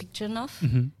big picture enough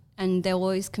and they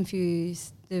always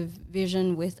confuse the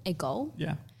vision with a goal.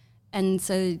 Yeah. And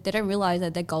so they don't realize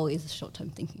that their goal is short-term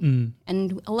thinking.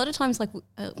 And a lot of times, like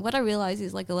what I realize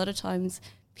is like a lot of times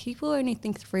people only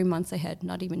think 3 months ahead,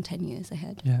 not even 10 years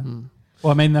ahead. Yeah.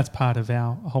 Well, I mean, that's part of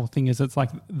our whole thing is it's like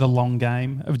the long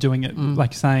game of doing it,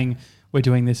 like saying we're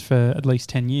doing this for at least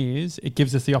 10 years. It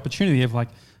gives us the opportunity of like,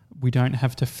 we don't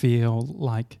have to feel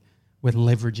like we're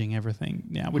leveraging everything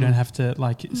now. We don't have to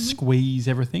like squeeze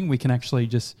everything. We can actually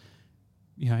just,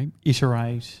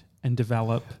 iterate and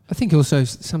develop. I think also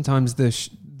sometimes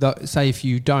say if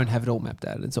you don't have it all mapped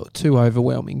out, it's too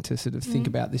overwhelming to sort of think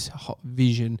about this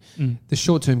vision. The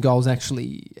short-term goals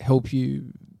actually help you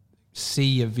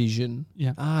see a vision.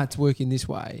 Yeah. It's working this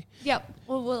way. Yeah.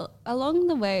 Well, along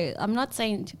the way, I'm not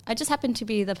saying I just happened to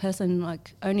be the person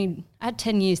like I had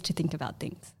 10 years to think about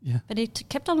things. Yeah. But it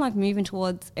kept on like moving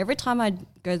towards every time I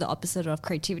go the opposite of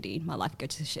creativity, my life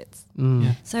goes to shits.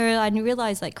 Yeah. So I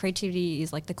realized like creativity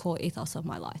is like the core ethos of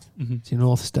my life. It's your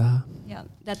North Star. Yeah,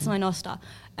 that's my North Star.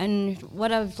 And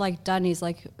what I've like done is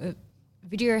like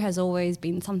video has always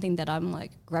been something that I'm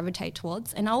like gravitate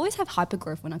towards, and I always have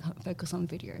hypergrowth when I focus on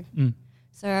video.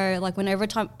 So like whenever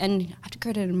time, and I have to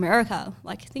go to America,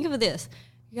 like think of this,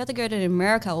 you have to go to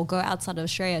America or go outside of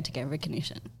Australia to get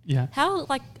recognition. Yeah. How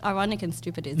like ironic and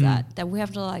stupid is that we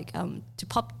have to like to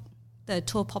pop the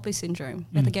tall poppy syndrome,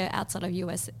 we have to go outside of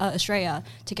Australia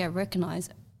to get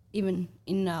recognized even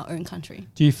in our own country.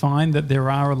 Do you find that there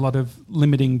are a lot of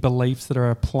limiting beliefs that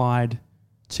are applied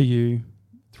to you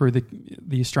through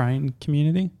the Australian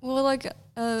community? Well, like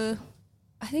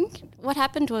I think what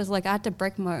happened was like I had to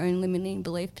break my own limiting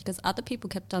belief because other people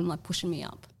kept on like pushing me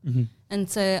up. And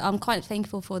so I'm quite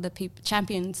thankful for the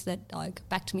champions that like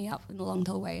backed me up along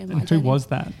the way. And who was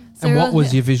that? So and what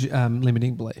was your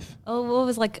limiting belief? Oh, well, it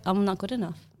was like I'm not good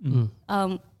enough.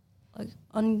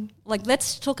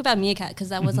 Let's talk about Meerkat because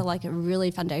that was a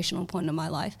really foundational point in my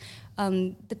life.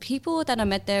 The people that I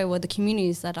met there were the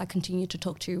communities that I continue to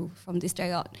talk to from this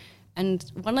day on. And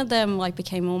one of them like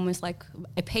became almost like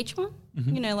a patron,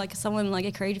 like someone like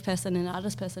a creative person and an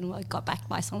artist person like got backed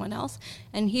by someone else.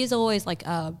 And he's always like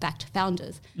backed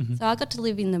founders. So I got to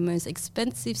live in the most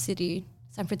expensive city,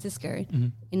 San Francisco,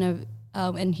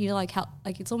 and he like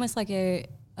it's almost like a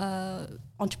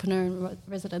entrepreneur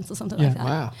residence or something like that.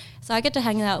 Wow. So I get to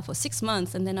hang out for 6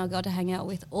 months, and then I got to hang out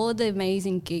with all the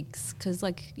amazing gigs because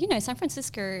San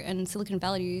Francisco and Silicon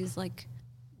Valley is like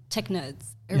tech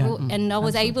nerds. And I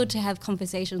was able to have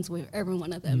conversations with every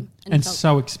one of them. And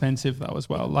so expensive though as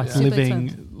well. Like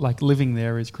living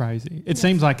there is crazy. It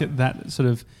seems like that sort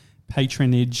of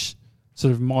patronage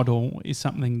sort of model is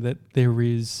something that there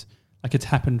is, like it's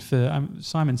happened for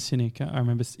Simon Sinek. I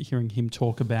remember hearing him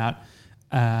talk about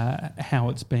how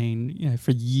it's been,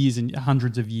 for years and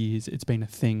hundreds of years, it's been a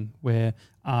thing where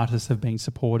artists have been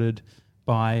supported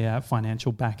by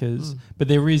financial backers. But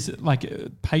there is like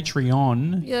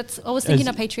Patreon. Yeah, I was thinking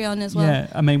of Patreon as well. Yeah,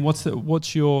 I mean, what's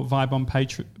your vibe on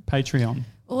Patreon?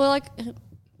 Well, like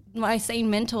my sane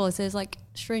mentor says, like,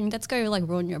 Shring, let's go like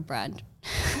ruin your brand.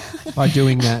 by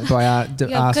doing that, by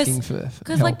asking for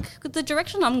Because help. like the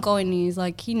direction I'm going is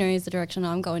like he knows the direction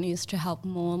I'm going is to help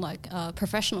more like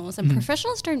professionals, and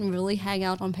professionals don't really hang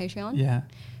out on Patreon. Yeah.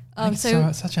 It's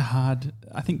such a hard.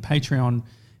 I think Patreon.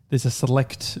 There's a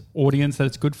select audience that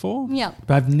it's good for. Yeah.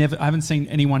 But I haven't seen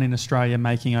anyone in Australia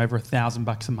making over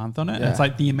 $1,000 a month on it. Yeah. It's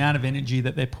like the amount of energy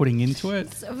that they're putting into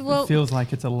it. It feels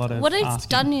like it's a lot of. What it's asking.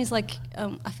 done is like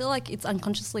I feel like it's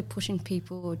unconsciously pushing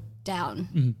people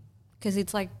down. Because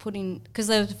it's like because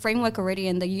the framework already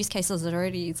and the use cases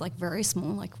already is like very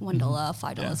small, like $1,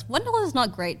 $5. Yeah. $1 is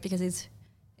not great because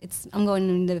I'm going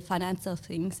in the finance of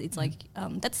things. It's like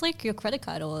that's like your credit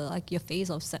card or like your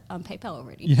fees of PayPal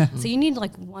already. Yeah. So you need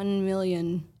like 1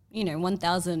 million,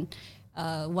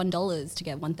 $1,001 to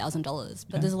get $1,000.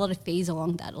 But there's a lot of fees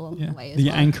along the way as the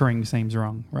well. anchoring seems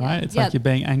wrong, right? Yeah. It's like you're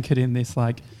being anchored in this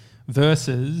like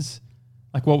versus.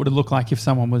 Like, what would it look like if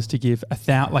someone was to give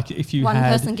like if you one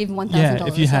had person give $1,000? Yeah,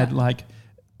 if you had like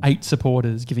 8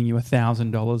 supporters giving you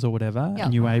 $1,000 or whatever,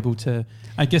 and you were able to.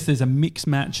 I guess there's a mix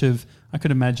match of. I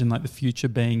could imagine like the future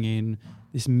being in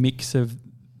this mix of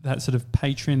that sort of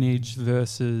patronage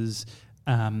versus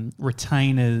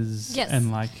retainers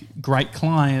and like great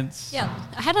clients. Yeah,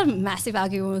 I had a massive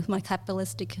argument with my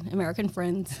capitalistic American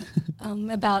friends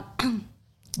about.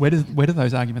 Where do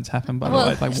those arguments happen, by the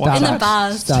way? Like in the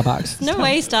bars. Starbucks. No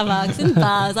way, Starbucks. In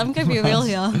bars. I'm going to be real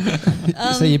here.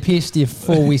 So you pissed your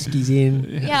 4 whiskeys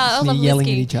in. Yeah, and I you're yelling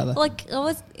whiskey. at each other. Like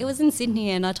it was in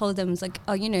Sydney, and I told them it's like,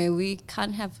 we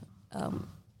can't have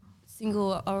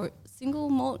single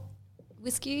malt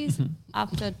whiskeys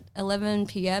after 11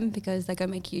 p.m. because they're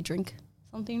gonna make you drink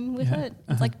something with it.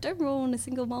 It's like don't ruin a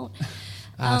single malt.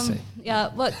 I see. Yeah,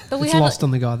 but we It's had lost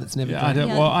on the guy that's never Yeah, done I it. don't.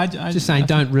 Yeah. Well, I Just saying,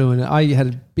 don't ruin it. I had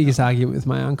a biggest argument with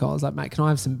my uncle. I was like, mate, can I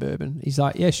have some bourbon? He's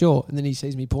like, yeah, sure. And then he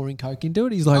sees me pouring Coke into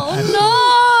it. He's like,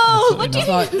 oh no! What do you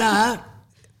he's like, nah,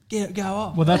 go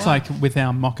off. Well, that's like with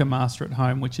our mocha master at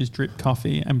home, which is drip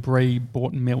coffee, and Brie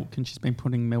bought milk, and she's been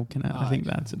putting milk in it. I think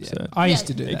that's absurd. I used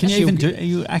to do that. Can you even do? Are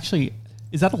you actually?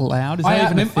 Is that allowed? Is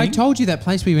that even a I thing? told you that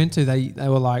place we went to. They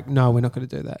were like, no, we're not going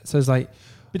to do that. So it's like,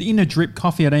 But in a drip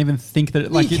coffee, I don't even think that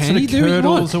it you sort can. of You do what you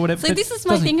curdles want. or whatever. So but this is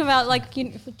my doesn't- thing about like,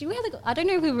 do we have? I don't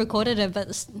know if we recorded it, but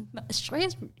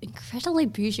Australia's incredibly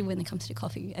bougie when it comes to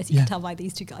coffee, as you can tell by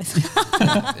these two guys.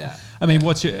 I mean,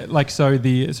 what's your like? So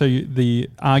the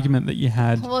argument that you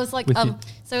had. Well, it's like with your-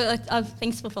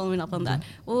 thanks for following up on that.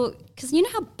 Well, because you know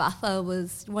how Buffer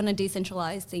was one a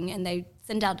decentralized thing, and they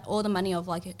send out all the money of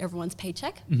like everyone's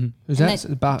paycheck. who's And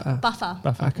that? Buffer.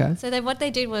 Okay. So what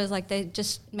they did was like they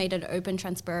just made an open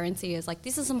transparency as like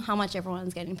this is how much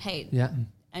everyone's getting paid. Yeah.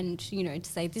 And to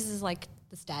say this is like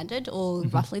the standard or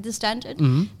roughly the standard.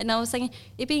 And I was saying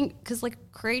it being because like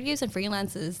creatives and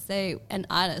freelancers and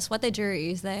artists, what they do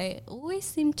is they always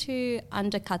seem to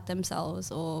undercut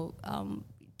themselves or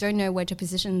don't know where to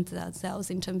position themselves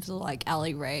in terms of like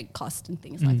hourly rate, cost and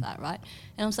things like that, right?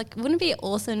 And I was like, wouldn't it be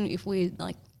awesome if we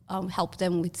like help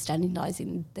them with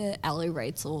standardizing their hourly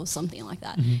rates or something like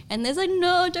that? And they're like,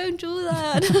 no, don't do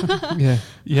that. Yeah.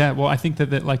 Yeah, well, I think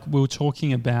that like we were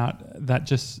talking about that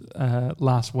just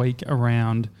last week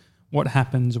around what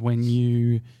happens when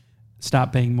you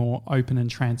start being more open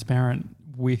and transparent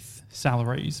with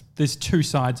salaries. There's two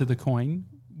sides of the coin.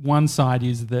 One side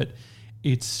is that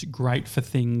it's great for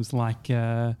things like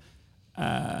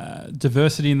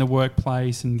diversity in the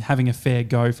workplace and having a fair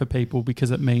go for people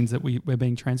because it means that we're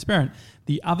being transparent.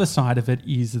 The other side of it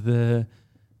is the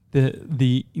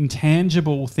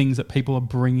intangible things that people are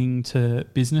bringing to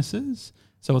businesses.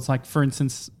 So it's like, for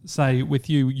instance, say with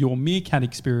you, your Meerkat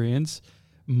experience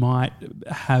might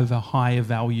have a higher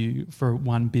value for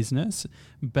one business,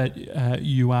 but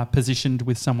you are positioned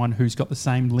with someone who's got the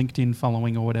same LinkedIn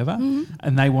following or whatever,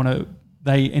 and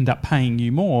they end up paying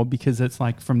you more because it's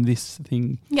like from this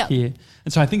thing here.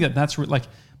 And so I think that's like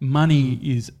money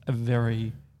is a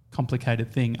very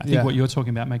complicated thing. I think what you're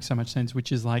talking about makes so much sense,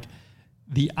 which is like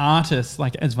the artists,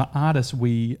 like as for artists,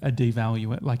 we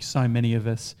devalue it. Like so many of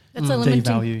us That's a limiting.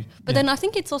 devalue. But then I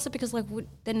think it's also because like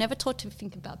they're never taught to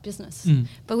think about business.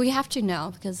 But we have to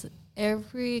now because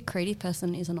every creative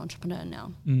person is an entrepreneur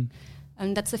now.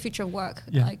 And that's the future of work.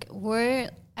 Yeah. Like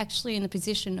we're actually in the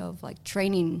position of like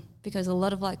training because a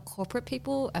lot of like corporate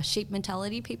people are sheep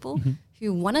mentality people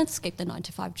who want to escape the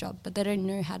 9-to-5 job, but they don't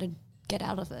know how to get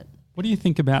out of it. What do you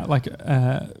think about like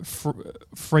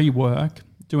free work,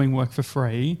 doing work for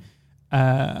free?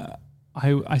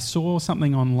 I saw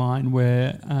something online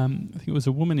where I think it was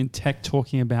a woman in tech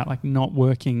talking about like not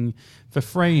working for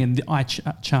free and I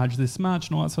charge this much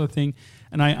and all that sort of thing.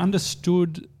 And I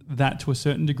understood that to a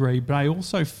certain degree, but I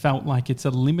also felt like it's a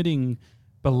limiting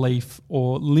belief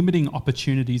or limiting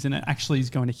opportunities, and it actually is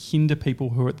going to hinder people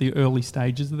who are at the early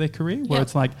stages of their career, where Yep.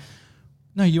 it's like,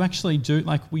 no, you actually do,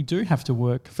 like we do have to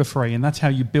work for free, and that's how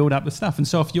you build up the stuff. And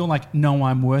so if you're like, no,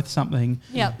 I'm worth something,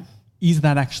 Yep. is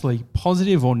that actually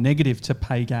positive or negative to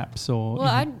pay gaps or?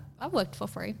 Well, I worked for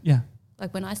free. yeah.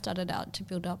 Like when I started out to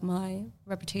build up my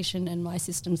reputation and my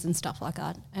systems and stuff like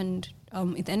that. And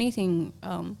if anything,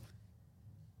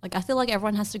 like I feel like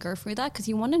everyone has to go through that because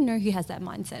you want to know who has that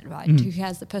mindset, right? Who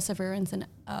has the perseverance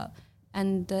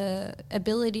and the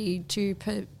ability to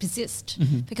persist.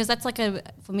 Because that's like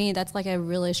for me, that's like a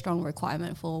really strong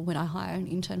requirement for when I hire an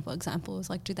intern, for example, is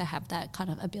like, do they have that kind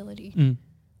of ability?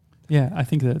 Yeah, I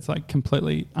think that it's like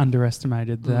completely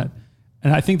underestimated that.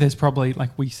 And I think there's probably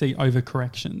like we see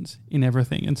overcorrections in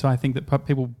everything. And so I think that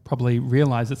people probably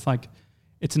realize it's like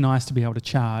it's nice to be able to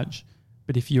charge,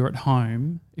 but if you're at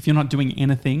home, if you're not doing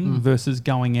anything versus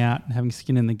going out and having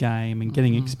skin in the game and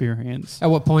getting experience. At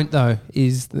what point, though,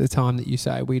 is the time that you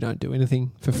say we don't do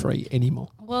anything for free anymore?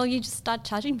 Well, you just start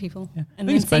charging people. Yeah. I And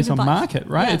think it's then based see on the market,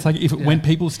 right? Yeah. It's like when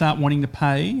people start wanting to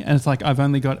pay and it's like I've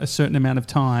only got a certain amount of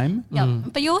time. Yeah,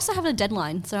 but you also have a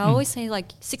deadline. So I always say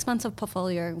like 6 months of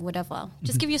portfolio, whatever.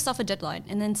 Just give yourself a deadline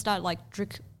and then start like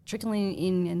trickling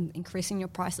in and increasing your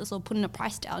prices or putting a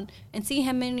price down and see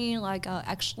how many like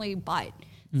actually bite.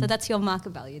 So that's your market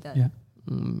value there. Yeah.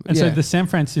 And so the San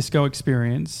Francisco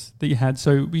experience that you had,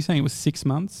 so were you saying it was 6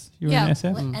 months you were in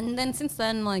SF? And then since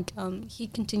then, like he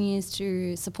continues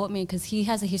to support me because he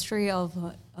has a history of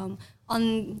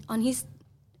on his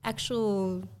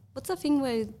actual what's the thing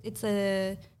where it's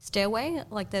a stairway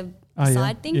like the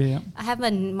side thing. Yeah. I have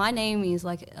my name is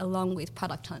like along with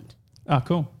Product Hunt. Oh,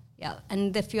 cool. Yeah,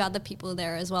 and there are a few other people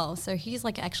there as well. So he's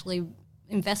like actually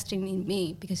investing in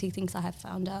me because he thinks I have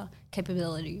found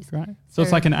capabilities. Right. So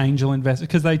it's like an angel investor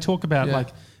because they talk about like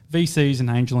VCs and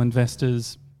angel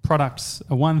investors. Products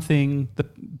are one thing, but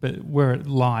where it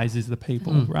lies is the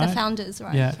people, right? The founders,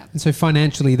 right? Yeah. And so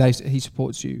financially, he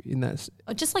supports you in that.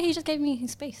 Just like he just gave me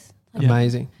his space. Like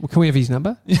Amazing. Well, can we have his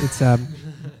number? It's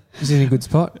he's in a good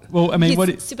spot. Well, I mean,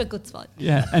 he's super good spot.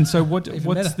 Yeah. And so what's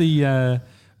better. the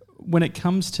when it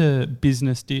comes to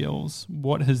business deals,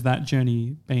 what has that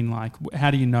journey been like? How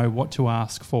do you know what to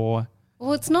ask for?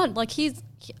 Well, it's not like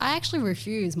I actually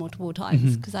refused multiple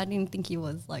times because I didn't think he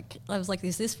was like, I was like,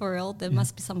 is this for real? There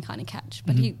must be some kind of catch.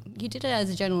 But he did it as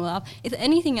a general laugh. If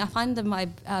anything, I find that my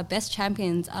best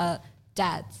champions are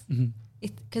dads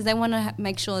because they want to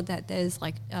make sure that there's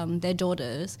like their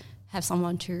daughters have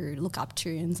someone to look up to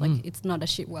and it's like it's not a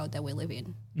shit world that we live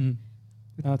in.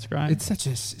 That's great. It's such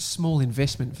a small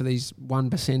investment for these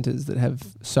 1%ers that have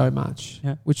so much,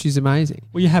 Yeah. which is amazing.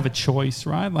 Well, you have a choice,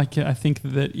 right? Like I think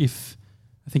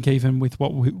even with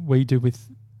what we do with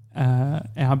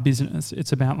our business,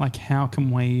 it's about like how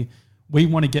can we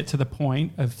want to get to the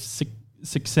point of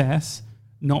success,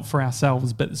 not for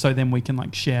ourselves, but so then we can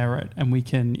like share it and we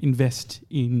can invest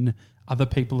in other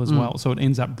people as well. So it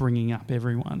ends up bringing up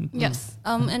everyone. Yes.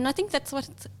 And I think that's what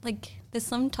it's like. There's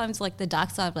sometimes like the dark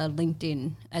side of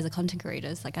LinkedIn as a content creator.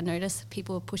 It's like I notice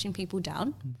people are pushing people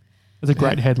down. It's a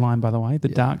great headline, by the way, the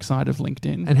dark side of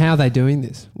LinkedIn. And how are they doing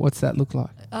this? What's that look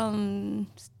like?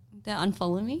 They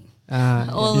unfollow me.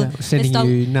 Or sending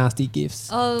you nasty gifts.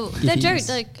 Oh, they don't Giffies.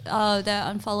 like they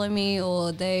unfollow me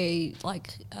or they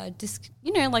like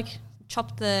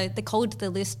chopped they called the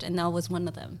list and that was one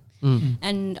of them.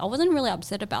 And I wasn't really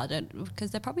upset about it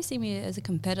because they probably see me as a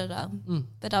competitor.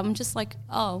 But I'm just like,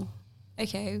 oh,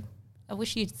 okay. I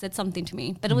wish you'd said something to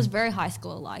me, but it was very high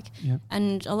school like. Yeah.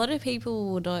 And a lot of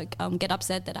people would like get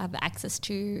upset that I have access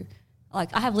to,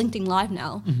 like I have LinkedIn Live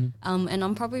now, and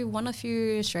I'm probably one of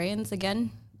few Australians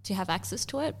again to have access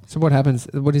to it. So what happens?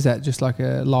 What is that? Just like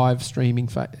a live streaming,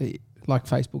 like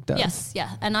Facebook does? Yes,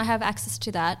 yeah, and I have access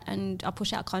to that, and I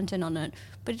push out content on it,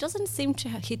 but it doesn't seem to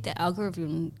hit the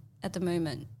algorithm at the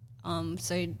moment.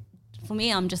 So for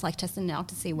me, I'm just like testing now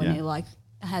to see when it like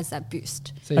has that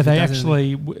boost. See Are if it they doesn't-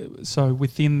 actually so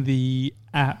within the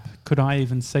app? Could I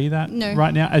even see that No.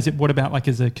 right now? What about like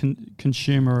as a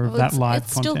consumer of Well, that live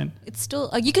it's content? It's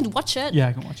still you can watch it. Yeah,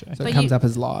 I can watch it. So But it comes you- up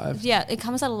as live. Yeah, it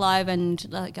comes out live and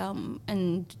like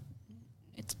and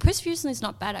it's post views is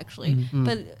not bad actually.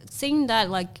 But seeing that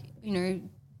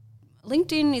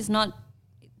LinkedIn is not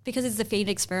because it's a feed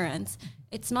experience.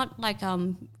 It's not like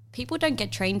people don't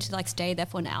get trained to like stay there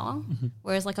for an hour.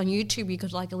 Whereas like on YouTube you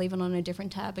could like leave it on a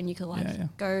different tab and you could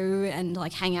like go and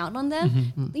like hang out on there.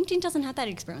 LinkedIn doesn't have that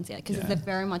experience yet because it's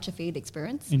very much a feed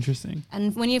experience. Interesting.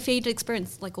 And when you feed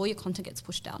experience, like all your content gets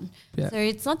pushed down. Yeah. So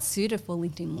it's not suited for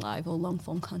LinkedIn Live or long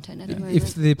form content at the moment.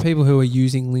 If the people who are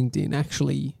using LinkedIn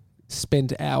actually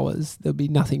spent hours, there'll be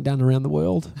nothing done around the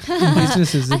world. In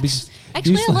businesses, it'll be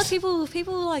Actually, useless. a lot of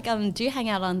people like do hang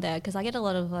out on there because I get a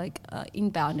lot of like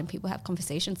inbound and people have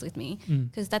conversations with me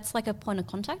because that's like a point of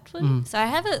contact for me. So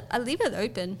I leave it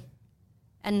open,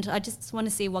 and I just want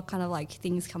to see what kind of like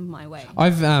things come my way.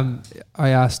 I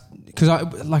asked because I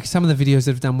like some of the videos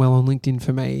that have done well on LinkedIn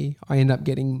for me. I end up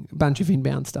getting a bunch of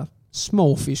inbound stuff,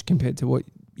 small fish compared to what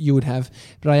you would have.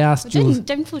 But I asked Jules.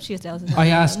 Don't push yourself. I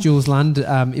asked Jules Lund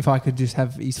if I could just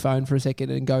have his phone for a second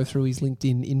and go through his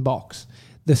LinkedIn inbox,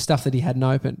 the stuff that he hadn't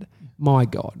opened. My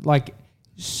God, like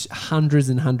hundreds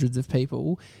and hundreds of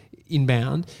people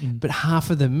inbound, but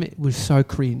half of them was so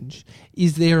cringe.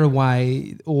 Is there a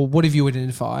way, or what have you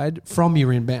identified from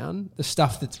your inbound, the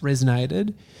stuff that's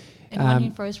resonated? And one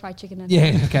who froze fried chicken.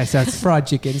 Yeah, okay, so it's fried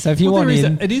chicken. So if you want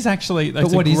it is actually.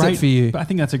 But what is it for you? But I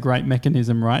think that's a great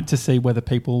mechanism, right, to see whether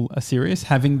people are serious.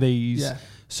 Having these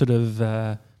sort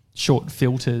of short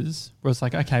filters where it's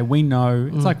like, okay, we know,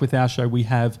 it's like with our show, we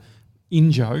have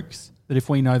in-jokes that if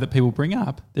we know that people bring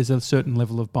up, there's a certain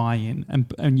level of buy-in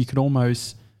and you could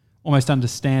almost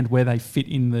understand where they fit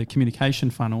in the communication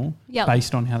funnel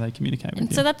based on how they communicate with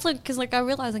you. So that's like, because like I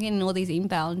realize I'm getting all these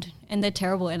inbound and they're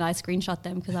terrible and I screenshot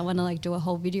them because I want to like do a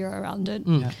whole video around it.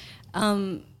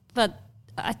 But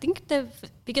I think the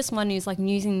biggest one is like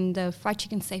using the fried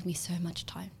chicken saved me so much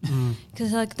time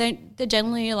because like they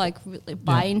generally like really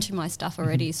buy into my stuff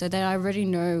already, so that I already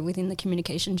know within the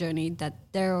communication journey that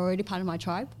they're already part of my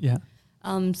tribe. Yeah.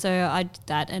 So I did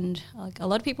that, and like a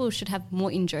lot of people should have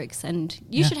more in jokes, and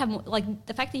you should have more, like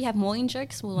the fact that you have more in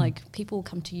jokes will like people will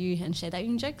come to you and share their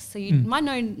in jokes. So you might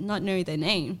not know their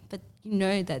name, but you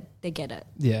know that they get it.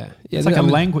 Yeah. It's like a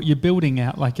language. You're building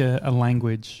out like a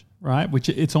language, right? Which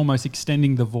it's almost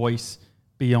extending the voice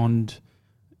beyond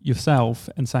yourself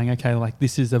and saying, okay, like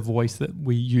this is a voice that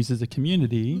we use as a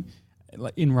community.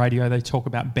 Like in radio, they talk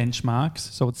about benchmarks,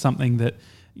 so it's something that.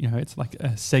 You know, it's like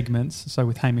segments. So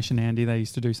with Hamish and Andy, they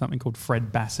used to do something called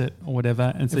Fred Bassett or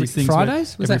whatever. And so every these things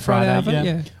Fridays? Was that Friday?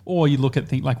 Yeah. Or you look at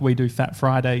things like we do Fat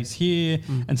Fridays here.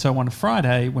 And so on a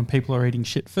Friday, when people are eating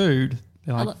shit food,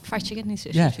 they're like... fried chicken is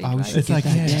shit yeah, food, right? It's like,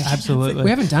 absolutely. We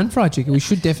haven't done fried chicken. We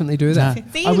should definitely do that.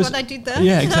 See what I did there?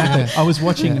 Yeah, exactly. I was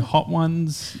watching Hot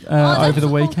Ones over the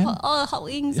weekend. Hot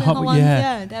Wings and Hot Ones.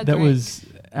 Yeah, that was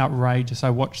outrageous. I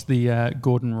watched the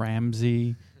Gordon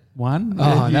Ramsay... one.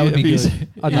 That would be good.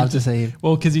 I'd love to see him.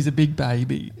 Well, because he's a big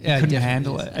baby. Yeah, couldn't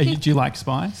handle it. Do you like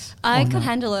spice? I could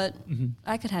handle it.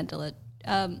 I could handle it.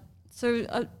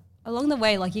 So along the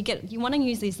way, like you want to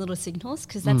use these little signals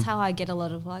because that's how I get a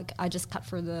lot of like I just cut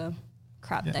through the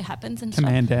crap that happens and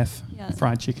Command stuff. F,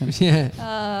 fried chicken.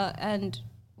 Yeah. And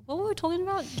what were we talking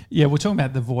about? Yeah, we're talking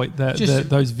about the voice,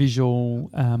 those visual,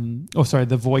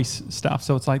 the voice stuff.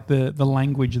 So it's like the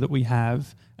language that we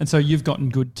have. And so you've gotten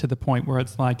good to the point where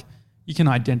it's like you can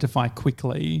identify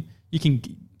quickly. You can,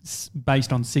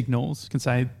 based on signals, can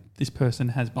say this person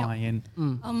has buy-in.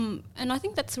 And I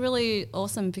think that's really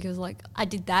awesome because like I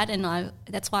did that and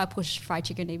that's why I push fried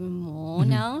chicken even more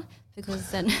now because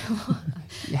then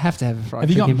you have to have a fried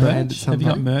chicken brand. Have you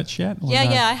got merch yet?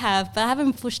 Yeah, I have, but I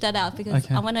haven't pushed that out because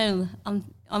I want to.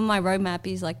 On my roadmap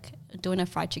is like doing a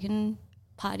fried chicken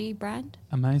party brand.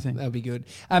 Amazing. That'll be good.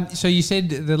 So you said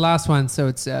the last one, so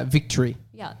it's victory.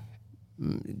 Yeah.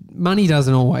 Money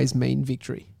doesn't always mean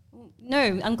victory.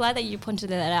 No, I'm glad that you pointed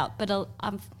that out. But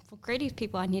for creative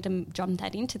people, I need to drum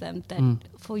that into them that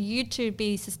for you to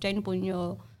be sustainable in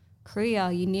your career,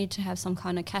 you need to have some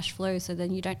kind of cash flow so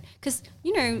then you don't... Because,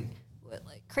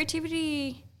 like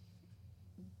creativity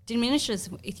diminishes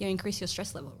if you increase your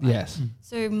stress level, right? Yes.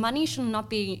 So money should not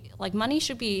be... Like money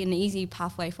should be an easy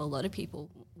pathway for a lot of people.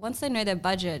 Once they know their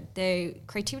budget, their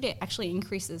creativity actually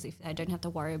increases if they don't have to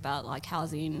worry about like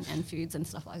housing and foods and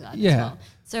stuff like that as well.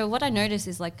 So what I notice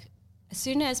is like as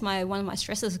soon as one of my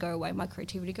stresses go away, my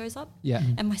creativity goes up. Yeah.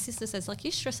 And my sister says like,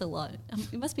 you stress a lot.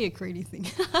 It must be a creative thing.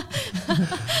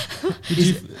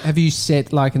 Have you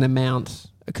set like an amount?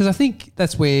 Because I think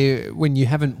that's where when you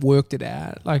haven't worked it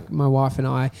out, like my wife and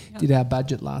I did our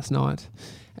budget last night.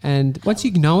 And once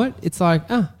you know it, it's like,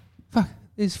 fuck,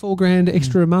 there's $4,000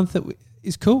 extra a month that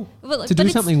is cool to do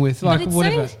something with. Like it's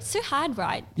whatever. So hard,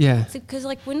 right? Yeah. Because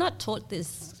like we're not taught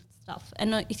this stuff.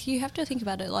 And if you have to think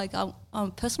about it, like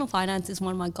personal finance is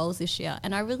one of my goals this year.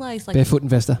 And I realized like... Barefoot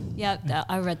Investor. Yeah,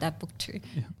 I read that book too.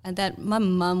 Yeah. And that my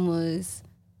mum was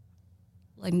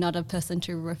like not a person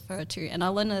to refer to. And I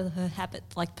learned her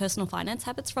habits, like personal finance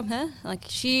habits from her. Like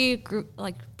she grew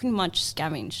like pretty much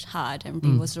scavenged hard and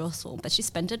be resourceful, but she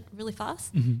spent it really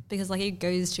fast because like it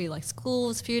goes to like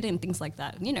schools, food and things like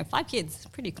that. 5 kids,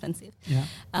 pretty expensive. Yeah.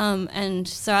 And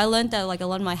so I learned that like a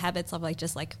lot of my habits of like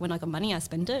just like when I got money, I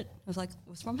spent it. It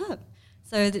was from her.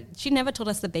 So she never taught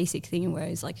us the basic thing where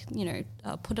it's like,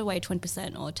 put away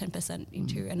 20% or 10%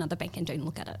 into another bank and don't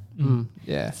look at it.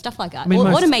 Yeah. Stuff like that. I mean,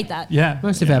 Or most- automate that. Yeah.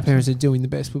 Most of our parents are doing the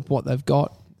best with what they've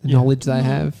got, the Yeah. knowledge they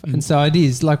have. And so it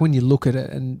is like when you look at it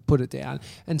and put it down.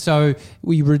 And so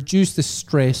we reduce the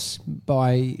stress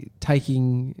by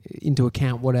taking into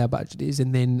account what our budget is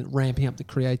and then ramping up the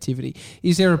creativity.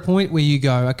 Is there a point where you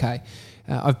go, okay,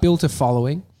 I've built a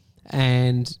following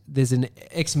and there's an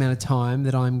X amount of time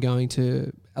that I'm going to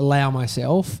allow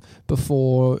myself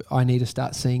before I need to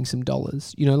start seeing some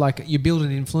dollars? Like you build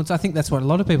an influence. I think that's what a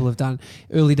lot of people have done.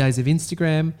 Early days of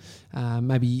Instagram,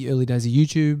 maybe early days of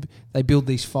YouTube, they build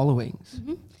these followings.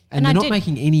 And they're not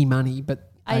making any money, but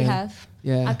I have.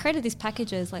 Yeah. I created these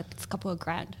packages, like it's a couple of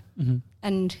grand.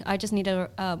 And I just need to,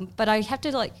 but I have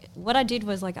to what I did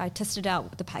was I tested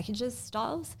out the packages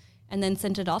styles and then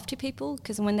sent it off to people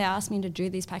because when they asked me to do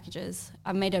these packages,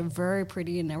 I made it very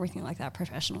pretty and everything like that,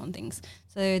 professional and things.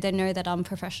 So they know that I'm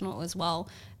professional as well.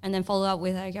 And then follow up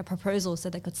with a proposal so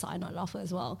they could sign it off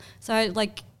as well. So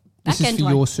this is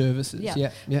for your services.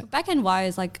 Yeah. Back end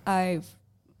wise,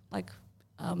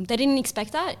 they didn't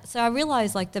expect that. So I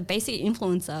realized the basic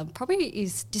influencer probably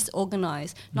is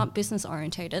disorganized, not business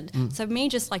orientated. So me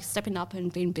just stepping up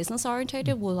and being business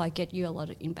orientated will get you a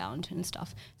lot of inbound and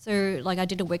stuff. So I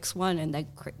did a Wix one and they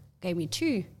gave me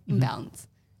 2 inbounds.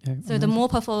 Yeah, so the more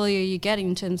portfolio you get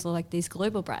in terms of these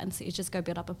global brands, you just go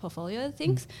build up a portfolio of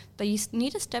things. But you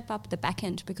need to step up the back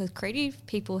end because creative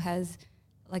people has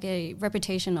a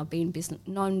reputation of being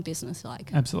non-business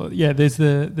like. Absolutely, yeah. There's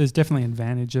definitely an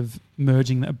advantage of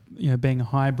merging that, being a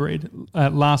hybrid.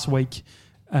 Last week,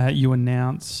 you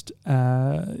announced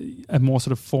a more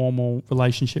sort of formal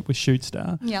relationship with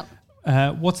Shootster. Yep.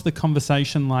 What's the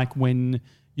conversation like when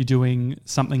you're doing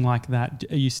something like that?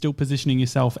 Are you still positioning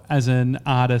yourself as an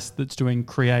artist that's doing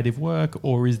creative work,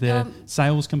 or is there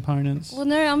sales components? Well,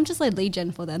 no, I'm just lead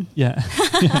gen for them. Yeah.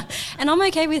 And I'm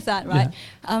okay with that, right?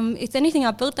 If anything,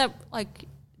 I built that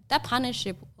that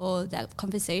partnership or that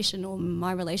conversation or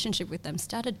my relationship with them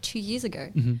started 2 years ago.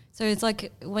 So it's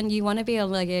when you want to be a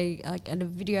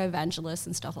video evangelist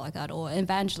and stuff like that, or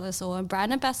evangelist or a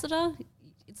brand ambassador,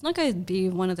 it's not going to be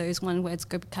one of those one where it's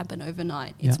going to happen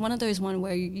overnight. It's one of those one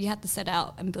where you have to set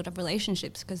out and build up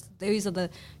relationships because those are the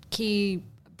key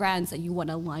brands that you want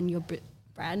to align your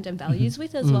brand and values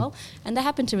with as well. And they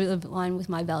happen to align with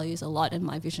my values a lot and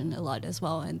my vision a lot as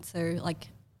well. And so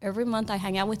every month I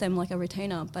hang out with them like a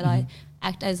retainer, but I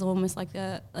act as almost like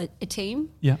a team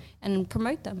and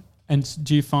promote them. And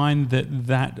do you find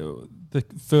that the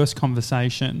first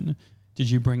conversation, did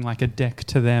you bring a deck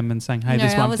to them and saying, hey,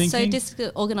 this is what I'm thinking? No, I was so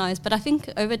disorganized. But I think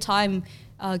over time,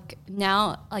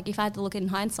 now, if I had to look in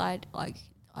hindsight,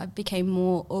 I became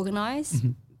more organized.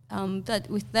 But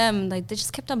with them, they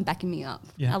just kept on backing me up.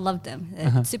 Yeah. I loved them.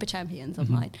 They're super champions of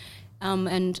mine.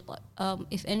 And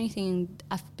if anything,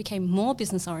 I became more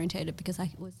business orientated because I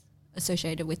was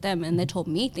associated with them and they taught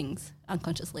me things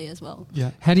unconsciously as well.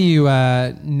 Yeah. How do you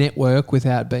network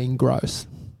without being gross?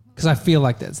 Because I feel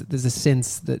like there's a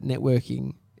sense that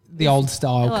networking, the old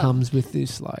style, comes with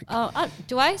this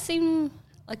do I seem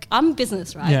I'm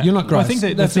business, right? Yeah. You're not gross. Well, I think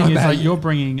the That's thing not is bad.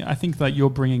 I think you're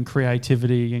bringing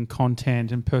creativity and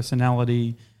content and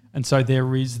personality, and so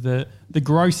there is the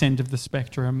gross end of the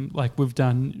spectrum. We've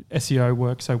done SEO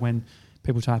work, so when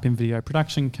people type in video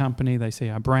production company, they see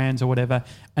our brands or whatever,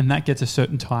 and that gets a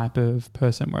certain type of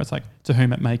person where it's to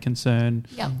whom it may concern,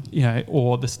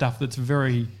 or the stuff that's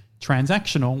very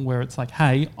transactional where it's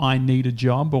hey, I need a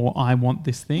job or I want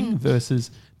this thing versus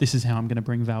this is how I'm going to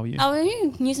bring value.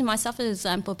 I'm using myself as an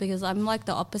example because I'm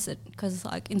the opposite because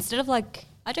instead of I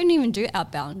don't even do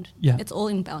outbound. Yeah. It's all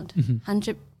inbound.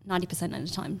 90% of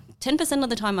the time. 10%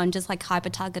 of the time I'm just hyper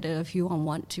targeted of who I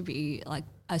want to be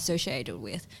associated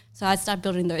with. So I start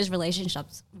building those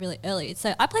relationships really early.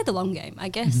 So I play the long game. I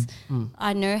guess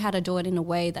I know how to do it in a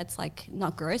way that's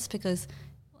not gross because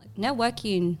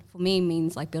networking for me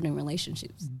means building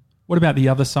relationships. What about the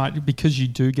other side? Because you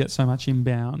do get so much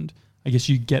inbound, I guess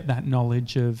you get that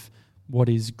knowledge of what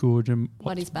is good and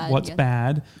what is bad. What's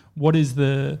bad. What's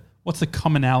the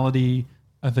commonality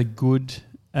of a good,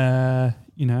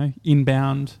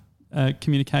 inbound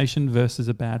communication versus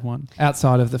a bad one?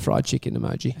 Outside of the fried chicken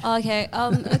emoji. Okay,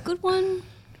 a good one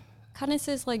kind of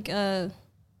says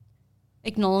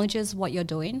acknowledges what you're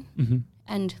doing.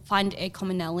 and find a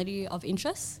commonality of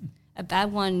interests. A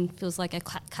bad one feels like a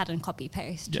cut and copy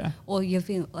paste. Yeah. Or you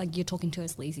feel like you're talking to a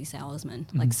sleazy salesman.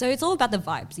 Like, so it's all about the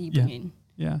vibes you bring in.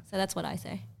 Yeah. So that's what I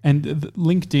say. And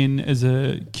LinkedIn as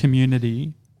a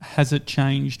community, has it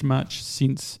changed much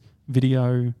since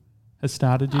video has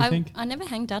started, do you think? I never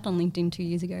hanged out on LinkedIn 2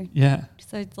 years ago. Yeah.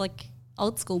 So it's like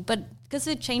old school. But because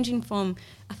they're changing from,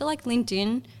 I feel like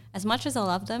LinkedIn, as much as I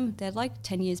love them, they're like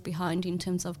 10 years behind in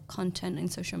terms of content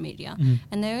and social media.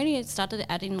 And they only started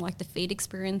adding like the feed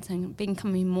experience and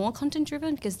becoming more content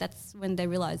driven, because that's when they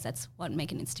realize that's what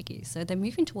making it sticky. So they're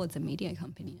moving towards a media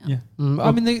company now. Yeah.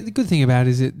 I mean, the good thing about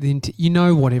it is that you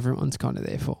know what everyone's kind of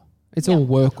there for. It's all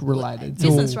work related. It's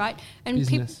Business, all right? And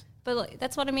business. but like,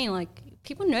 that's what I mean. Like,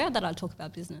 people know that I talk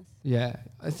about business. Yeah.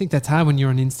 I think that's hard when you're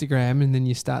on Instagram and then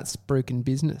you start spruiking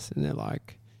business and they're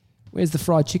like, where's the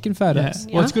fried chicken photos?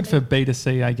 Yeah. Well, it's good for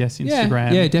B2C, I guess,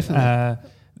 Instagram. Yeah, definitely.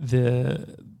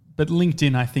 But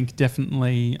LinkedIn, I think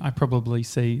definitely, I probably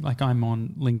see, like I'm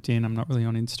on LinkedIn, I'm not really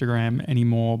on Instagram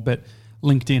anymore, but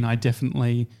LinkedIn,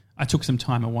 I took some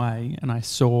time away and I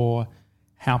saw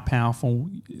how powerful,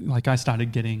 like I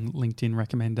started getting LinkedIn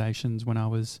recommendations when I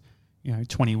was,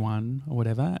 21 or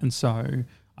whatever. And so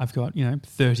I've got,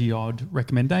 30 odd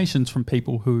recommendations from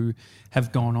people who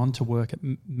have gone on to work at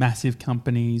massive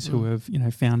companies who have,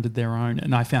 founded their own.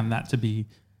 And I found that to be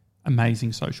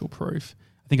amazing social proof.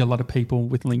 I think a lot of people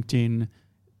with LinkedIn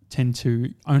tend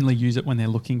to only use it when they're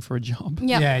looking for a job.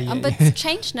 Yeah. But it's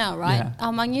changed now, right? Yeah.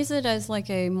 I use it as like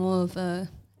a more of a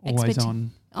Always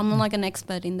on. I'm like an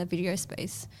expert in the video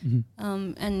space.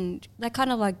 And that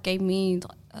kind of like gave me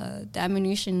the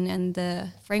ammunition and the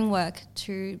framework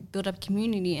to build up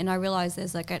community. And I realized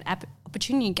there's like an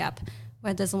opportunity gap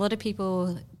where there's a lot of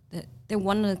people that they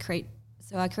want to create.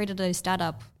 So I created a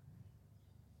startup,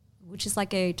 which is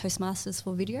like a Toastmasters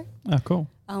for video. Oh, cool.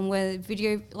 Where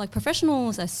video, like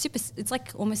professionals are it's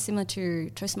like almost similar to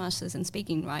Toastmasters and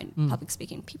speaking, right? Public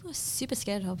speaking. People are super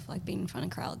scared of like being in front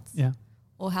of crowds. Yeah.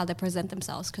 Or how they present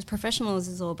themselves, because professionals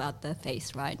is all about the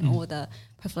face, right? Or the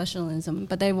professionalism,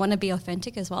 but they want to be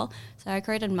authentic as well. So I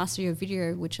created Mastery of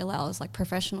Video, which allows like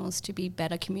professionals to be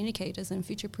better communicators and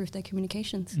future-proof their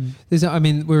communications.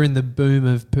 We're in the boom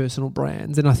of personal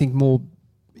brands, and I think more.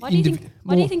 Why do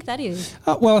you think that is?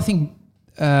 Well, I think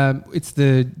it's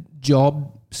the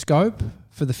job scope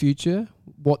for the future,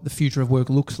 what the future of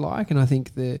work looks like, and I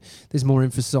think there's more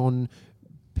emphasis on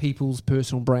people's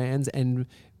personal brands and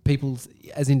people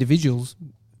as individuals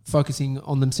focusing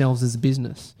on themselves as a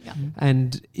business. Yeah.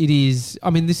 And it is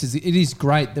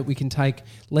great that we can take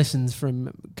lessons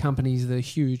from companies that are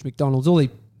huge, McDonald's, all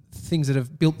the things that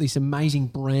have built this amazing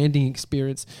branding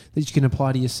experience that you can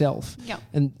apply to yourself. Yeah.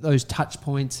 And those touch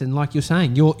points, and like you're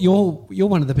saying, you're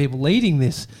one of the people leading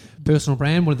this personal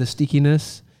brand. What are the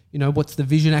stickiness? What's the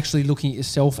vision, actually looking at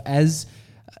yourself as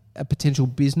a potential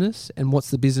business, and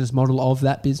what's the business model of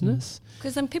that business?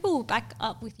 Because then people will back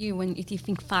up with you if you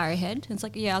think far ahead. It's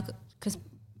like, because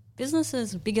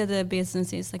businesses, bigger the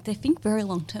business is, like they think very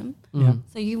long term. Yeah.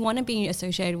 So you want to be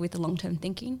associated with the long term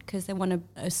thinking, because they want to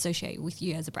associate with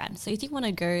you as a brand. So if you want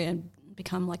to go and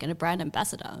become like a brand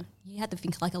ambassador, you have to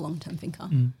think like a long term thinker.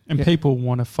 And people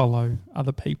want to follow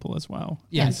other people as well.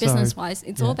 Yeah. And business wise,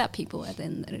 it's all about people at the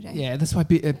end of the day. Yeah, that's why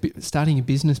starting a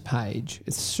business page,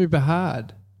 it's super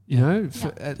hard.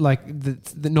 Like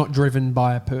the not driven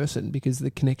by a person, because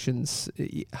the connection's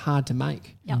hard to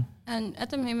make. Yeah. And at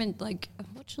the moment, like,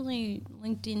 unfortunately,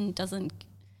 LinkedIn doesn't,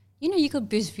 you could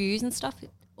boost views and stuff.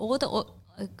 All the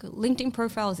LinkedIn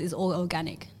profiles is all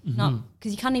organic, not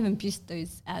because you can't even boost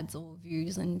those ads or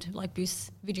views and like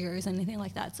boost videos and anything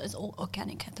like that. So it's all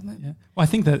organic at the moment. Yeah. Well, I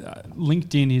think that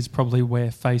LinkedIn is probably where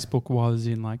Facebook was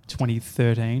in like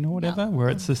 2013 or whatever, where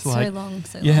it's just like, so long.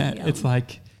 It's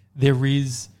like there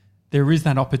is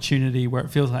that opportunity where it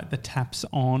feels like the tap's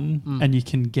on and you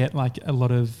can get like a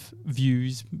lot of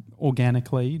views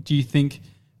organically. Do you think,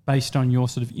 based on your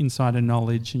sort of insider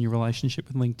knowledge and your relationship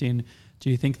with LinkedIn, do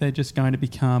you think they're just going to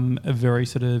become a very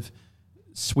sort of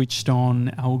switched on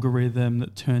algorithm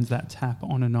that turns that tap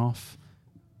on and off?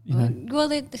 Well,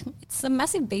 it's a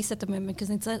massive beast at the moment because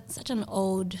it's such an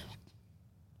old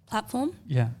platform.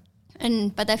 Yeah.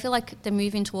 But I feel like they're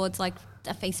moving towards like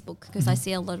a Facebook, because I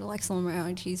see a lot of like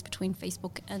similarities between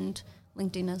Facebook and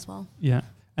LinkedIn as well. Yeah.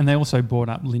 And they also bought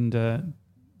up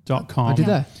lynda.com. I did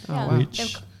that. Yeah. Wow.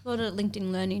 They've called it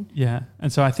LinkedIn Learning. Yeah.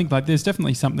 And so I think like there's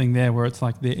definitely something there where it's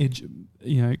like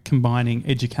they're combining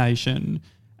education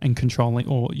and controlling,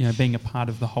 or, being a part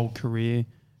of the whole career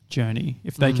journey.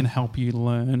 If they can help you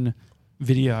learn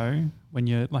video when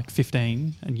you're like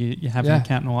 15 and you have an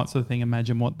account and all that sort of thing,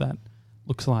 imagine what that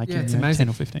looks like Yeah, in it's 10 amazing.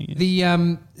 or 15 years. The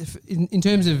in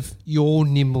terms of your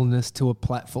nimbleness to a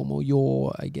platform, or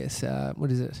your, I guess,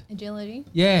 what is it? Agility.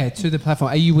 Yeah, to the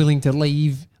platform. Are you willing to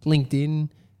leave LinkedIn?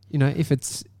 You know, if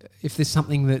there's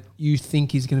something that you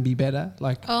think is going to be better,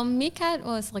 like Meerkat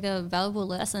was like a valuable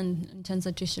lesson in terms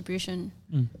of distribution.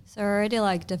 So already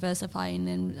like diversifying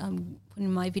and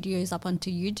putting my videos up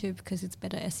onto YouTube because it's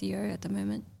better SEO at the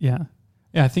moment. Yeah.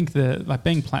 I think like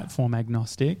being platform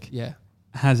agnostic yeah,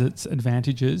 has its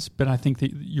advantages, but I think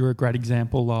that you're a great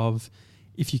example of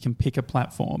if you can pick a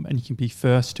platform and you can be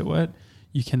first to it,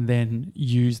 you can then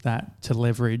use that to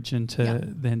leverage and to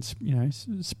then,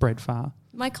 spread far.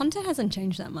 My content hasn't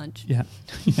changed that much. Yeah.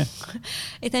 Yeah.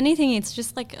 If anything, it's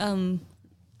just like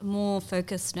more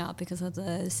focused now because of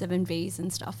the 7 Vs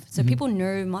and stuff. So people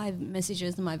know my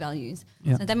messages and my values.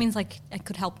 Yeah. So that means like it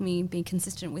could help me be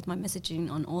consistent with my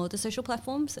messaging on all the social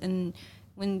platforms.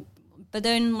 But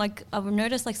then like I've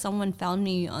noticed like someone found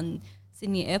me on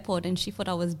Sydney Airport and she thought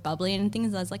I was bubbly and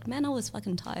things. I was like, man, I was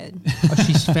fucking tired.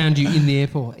 she found you in the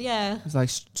airport. Yeah. It's like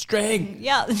string.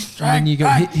 Yeah. And then you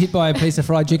got hit by a piece of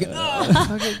fried chicken.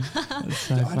 That's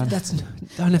so fun.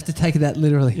 Don't have to take it that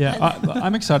literally. Yeah,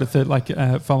 I'm excited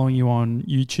for following you on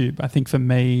YouTube. I think for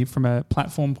me, from a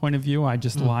platform point of view, I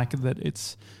just like that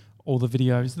it's all the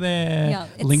videos there. Yeah,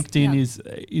 LinkedIn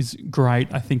is great.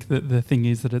 I think that the thing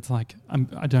is that it's like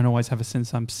I don't always have a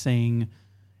sense I'm seeing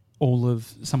all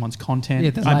of someone's content.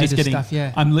 Yeah, the I'm latest just getting stuff,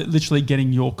 yeah. I'm literally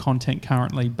getting your content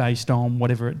currently based on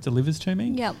whatever it delivers to me.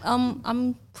 Yeah.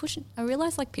 I'm pushing. I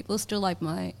realize like people still like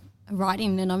my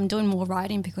writing, and I'm doing more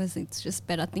writing because it's just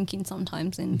better thinking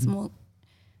sometimes, and it's more.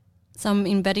 So I'm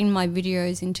embedding my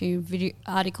videos into video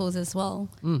articles as well.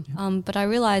 But I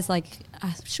realize like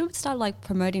I should start like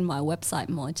promoting my website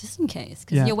more just in case,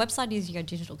 because your website is your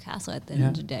digital castle at the end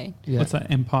of the day. Yeah. What's that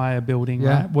empire building?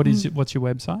 Yeah. Right? What's your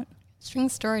website?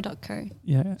 Stringstory.co.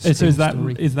 Yeah. String So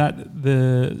story. is that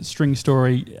the string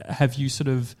story? Have you sort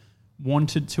of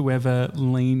wanted to ever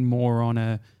lean more on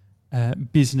a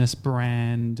business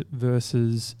brand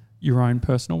versus your own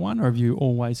personal one, or have you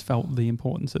always felt the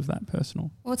importance of that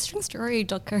personal? Well,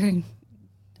 stringstory.co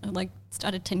like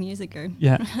started 10 years ago.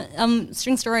 Yeah.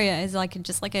 String Story is like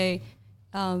just like a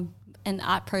an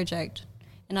art project,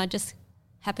 and I just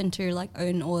happened to like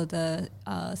own all of the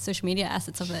social media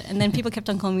assets of it, and then people kept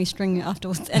on calling me String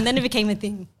afterwards, and then it became a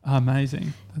thing.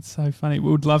 Amazing. That's so funny.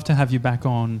 We would love to have you back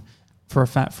on for a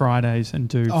Fat Fridays and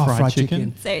do fried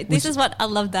chicken. So this is what I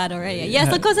love that already.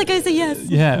 Yes, of course I go say yes.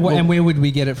 Yeah. And where would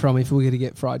we get it from if we were going to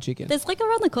get fried chicken? There's like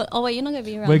around the corner. Oh wait, you're not going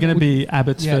to be around. We're going to be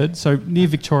Abbotsford, Yeah. so near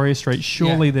Victoria Street.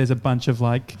 Surely there's a bunch of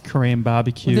like Korean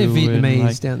barbecue. They're and, Vietnamese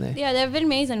like, down there. Yeah, there are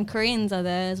Vietnamese and Koreans are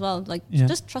there as well. Like,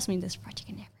 just trust me, there's fried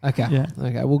chicken there. Okay. Yeah.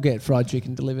 Okay. We'll get fried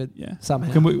chicken delivered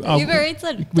somehow. Can we, Uber Eats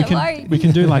it. we Don't worry.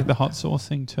 can do like the hot sauce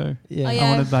thing too. Yeah. Oh, I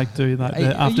yeah. want to like do like You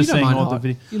after don't seeing mind all hot. the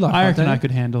video. You like I hot, reckon don't I you?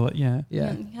 could handle it. Yeah.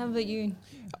 Yeah. How about you?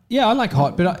 Yeah, I like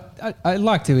hot, but I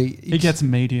like to eat. It gets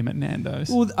medium at Nando's.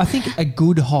 Well, I think a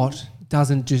good hot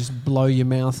doesn't just blow your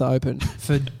mouth open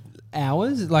for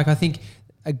hours. Like, I think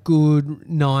a good,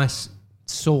 nice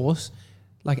sauce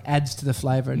like adds to the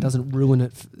flavour. It doesn't ruin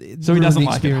it. So he ruin doesn't the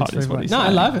like it experience hot, for is what everyone. he's No, I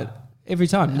saying. love it every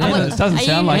time. Yeah, Nando's. it doesn't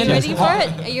sound like Are you it. ready for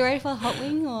it? Are you ready for hot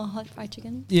wing or hot fried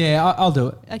chicken? Yeah, I'll do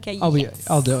it. Okay, I'll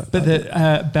do it. But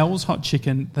the Bell's hot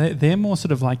chicken, they're more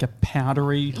sort of like a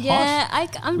powdery Yeah,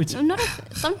 hot. I'm which- not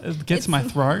some. It gets my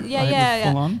throat. Yeah, like,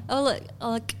 yeah. Full on. Oh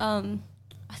look,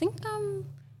 I think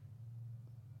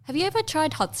have you ever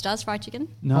tried Hot Stars fried chicken?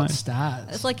 No, Hot stars.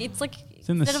 It's like it's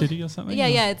in the instead of- city or something. Yeah, or-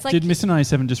 yeah. It's like Did Mr.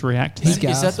 97 just react to He's that?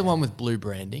 got- Is that the one with blue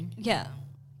branding? yeah.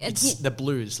 It's the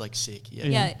blue is like sick. Yeah.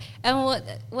 Yeah, and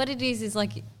what it is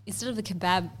like instead of the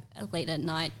kebab late at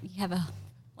night, you have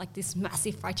like this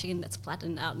massive fried chicken that's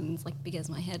flattened out and it's like big as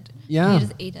my head. Yeah. You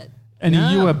just eat it. And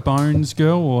are you No. a bones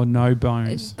girl or no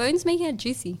bones? Bones make it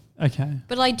juicy. Okay.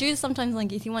 But I do sometimes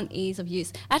like if you want ease of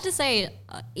use. I have to say,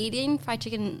 eating fried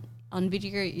chicken on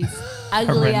video is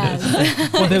ugly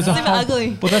as. Well, there's a Super whole,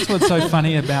 ugly. well, that's what's so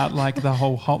funny about like the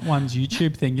whole Hot Ones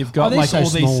YouTube thing. You've got they're like so all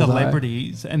these small, though.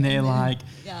 celebrities, and they're like,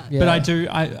 Yeah. Yeah.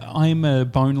 But I'm a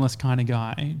boneless kind of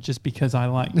guy, just because I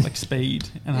like speed,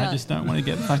 and I Yeah. just don't want to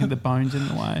get fucking the bones in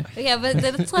the way. Yeah, but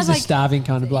that's He's like a starving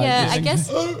kind of bloke. yeah, I isn't he? guess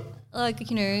like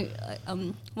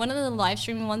one of the live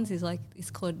streaming ones is like it's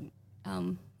called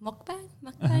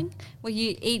mukbang, where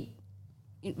you eat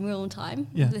in real time.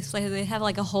 Yeah. So they have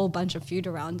like a whole bunch of food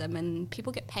around them, and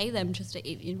people pay them just to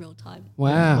eat in real time. Or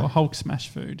Wow. Hulk smash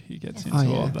food. He gets into Oh, all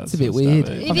yeah. of that. It's a bit sort of weird.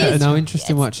 stuff. It I've got is. no interest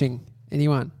in It's- watching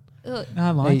anyone. Ugh. No, I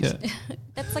like Eat. it.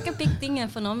 That's like a big thing, a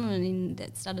phenomenon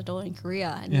that started all in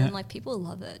Korea, and Yeah. then like people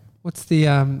love it. What's the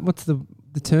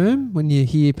term when you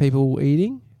hear people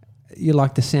eating? you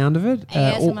like the sound of it.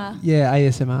 ASMR.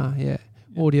 ASMR. Yeah.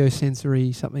 Audio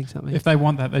sensory something. If they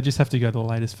want that, they just have to go to the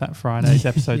latest Fat Fridays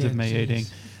episodes of me eating.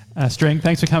 String,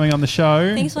 thanks for coming on the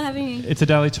show. Thanks for having me. It's a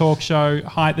Daily Talk Show.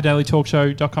 Hi at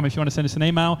thedailytalkshow.com if you want to send us an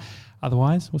email.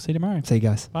 Otherwise, we'll see you tomorrow. See you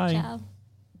guys. Bye. Ciao.